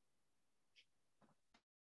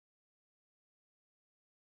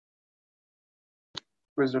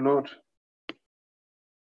 Praise the Lord.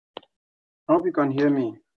 I hope you can hear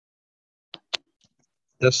me.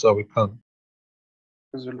 Yes, sir, we can.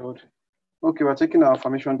 Praise the Lord. Okay, we're taking our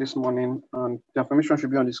affirmation this morning, and the affirmation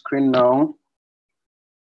should be on the screen now.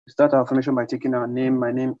 We start our affirmation by taking our name.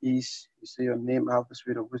 My name is, you say your name, I have the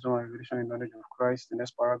spirit of wisdom and revelation and knowledge of Christ. The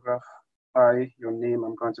next paragraph, I, your name,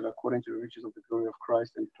 I'm granted according to the riches of the glory of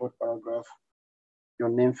Christ. And the third paragraph, your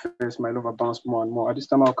name first, my love abounds more and more. At this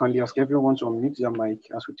time, I'll kindly ask everyone to unmute their mic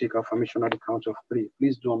as we take our affirmation at the count of 3.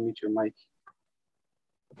 Please do unmute your mic.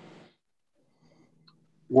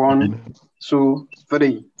 1, 2,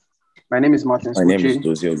 3. My name is Martin My name is Skuchi.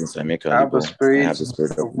 Dozie Ogunsameka. I have the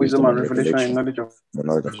spirit of wisdom and revelation and knowledge of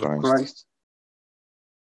Christ.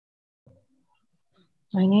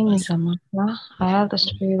 My name is Amaka. I have the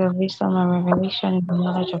spirit of wisdom and revelation and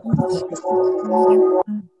knowledge of Christ.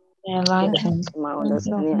 Enlightened. My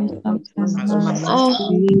understanding. My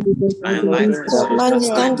understanding, I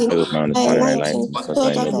enlighten, so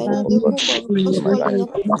that I know the hope of the gospel in my life,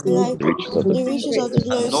 the riches of the glorious inheritance.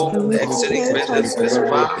 I know the exceeding greatness of His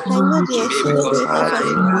power,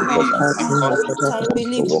 that I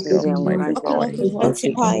believe, walking of His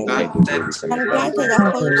multiplying. I'm granted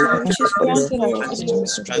according to the riches of His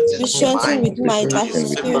glory, be strengthened with might by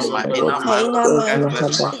His Spirit, my inner man,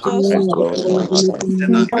 just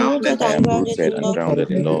I'm rooted and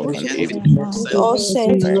grounded in love, with all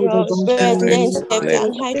saints, breadth, length, depth,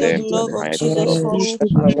 and height of the love of Jesus for me.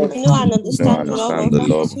 Know and understand the love of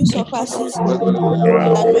Christ, which surpasses and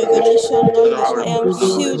revelation knowledge. I am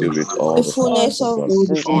filled with the fullness of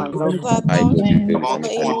abound in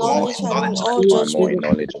knowledge and in all judgment.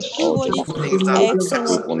 Holy by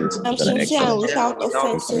excellence. I'm sincere and without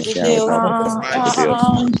offense till the day of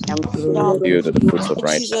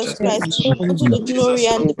Jesus Christ, unto the glory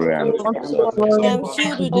and the I am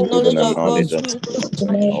filled with the knowledge of God's will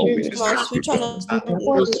from my spiritual understanding.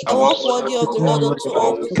 I walk worthy of the Lord unto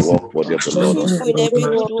all people, fruitful in every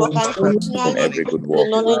good work, and continually the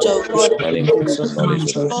knowledge of God.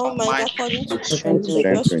 All minds according to His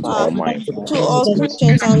glorious power, to all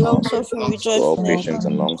patience and long suffering with joyfulness.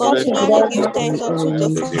 Continually give thanks unto the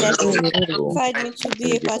Father who qualified me to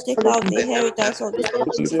be a partaker of the inheritance of the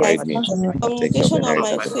life. Communication of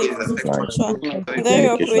my faith is spiritual, very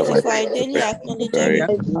operative, for I daily acknowledge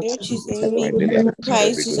everything which is in me,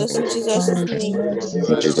 Christ Jesus, in Jesus' name.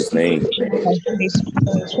 In Jesus' name.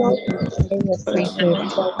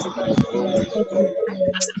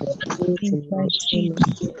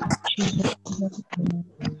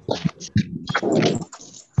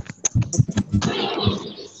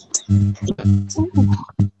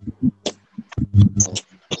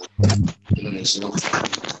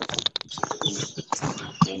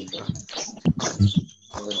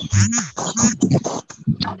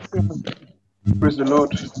 the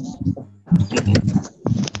Lord.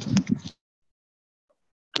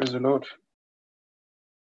 Praise the Lord.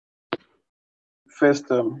 First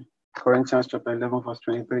Corinthians chapter 11, verse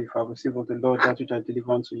 23. If I receive of the Lord that which I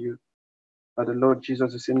deliver unto you, that the Lord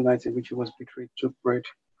Jesus, the same night in which he was betrayed, took bread.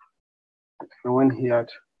 And when he had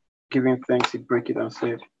given thanks, he broke it and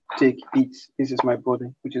said, "Take, eat. This is my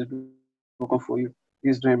body, which is broken for you.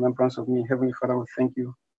 This is the remembrance of me." Heavenly Father, we thank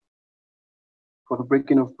you for the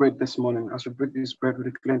breaking of bread this morning. As we break this bread, we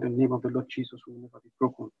declare in the name of the Lord Jesus will never be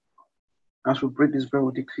broken. As we break this bread,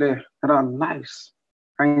 we declare that our lives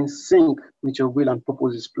are in sync with your will and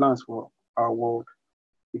purposes, plans for our world.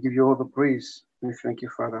 We give you all the praise. We thank you,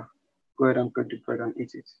 Father. Go ahead and break the bread and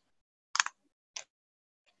eat it.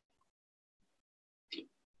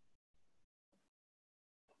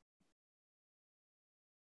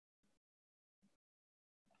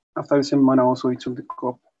 After the same manner also he took the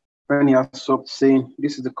cup, when he had supped, saying,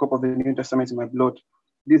 "This is the cup of the New Testament in my blood.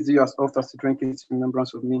 This do you as oft as to drink it in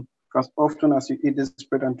remembrance of me. For as often as you eat this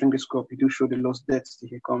bread and drink this cup, you do show the Lord's death till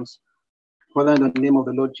he comes." Father, in the name of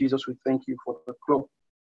the Lord Jesus, we thank you for the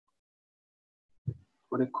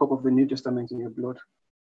cup of the New Testament in your blood.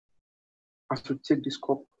 As we take this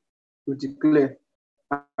cup, we declare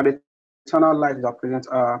that eternal life is our present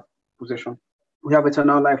possession. We have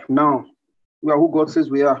eternal life now. We are who God says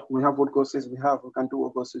we are. We have what God says we have. We can do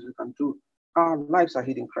what God says we can do. Our lives are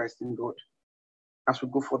hid in Christ in God. As we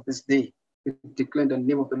go for this day, we declare in the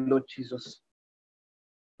name of the Lord Jesus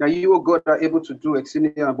that you, O God, are able to do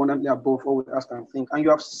exceedingly abundantly above all we ask and think. And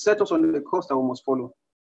you have set us on the course that we must follow.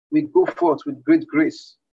 We go forth with great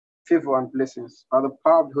grace, favor, and blessings. By the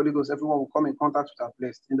power of the Holy Ghost, everyone will come in contact with our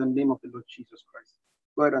blessed in the name of the Lord Jesus Christ.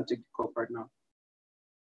 Go ahead and take the cup right now.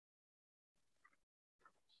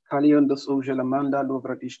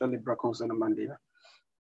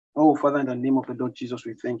 Oh, Father, in the name of the Lord Jesus,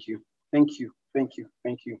 we thank you. Thank you. Thank you.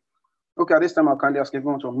 Thank you. Okay, at this time, I'll kindly ask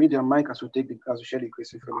everyone to unmute their mic as we share the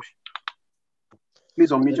grace and fellowship.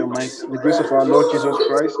 Please unmute your mic. The grace of our Lord Jesus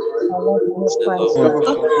Christ,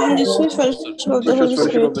 and the sweet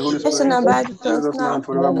fellowship of the Holy Spirit, rest and abide with us now and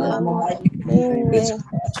forevermore. Amen.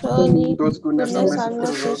 Surely, God's goodness and goodness mercy and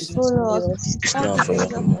follows mercy us follow us all the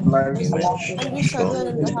days of our lives. life, and we shall dwell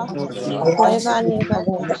in the house of the Lord Forever. forever and ever.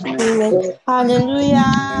 In Jesus' name. Amen. Hallelujah.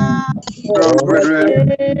 Well, brethren,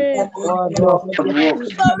 God good work.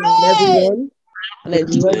 bless Glory. everyone and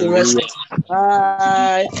enjoy the rest.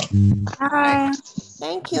 Bye. Bye.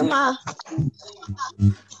 Thank you, Ma. Thank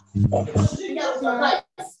you, Ma.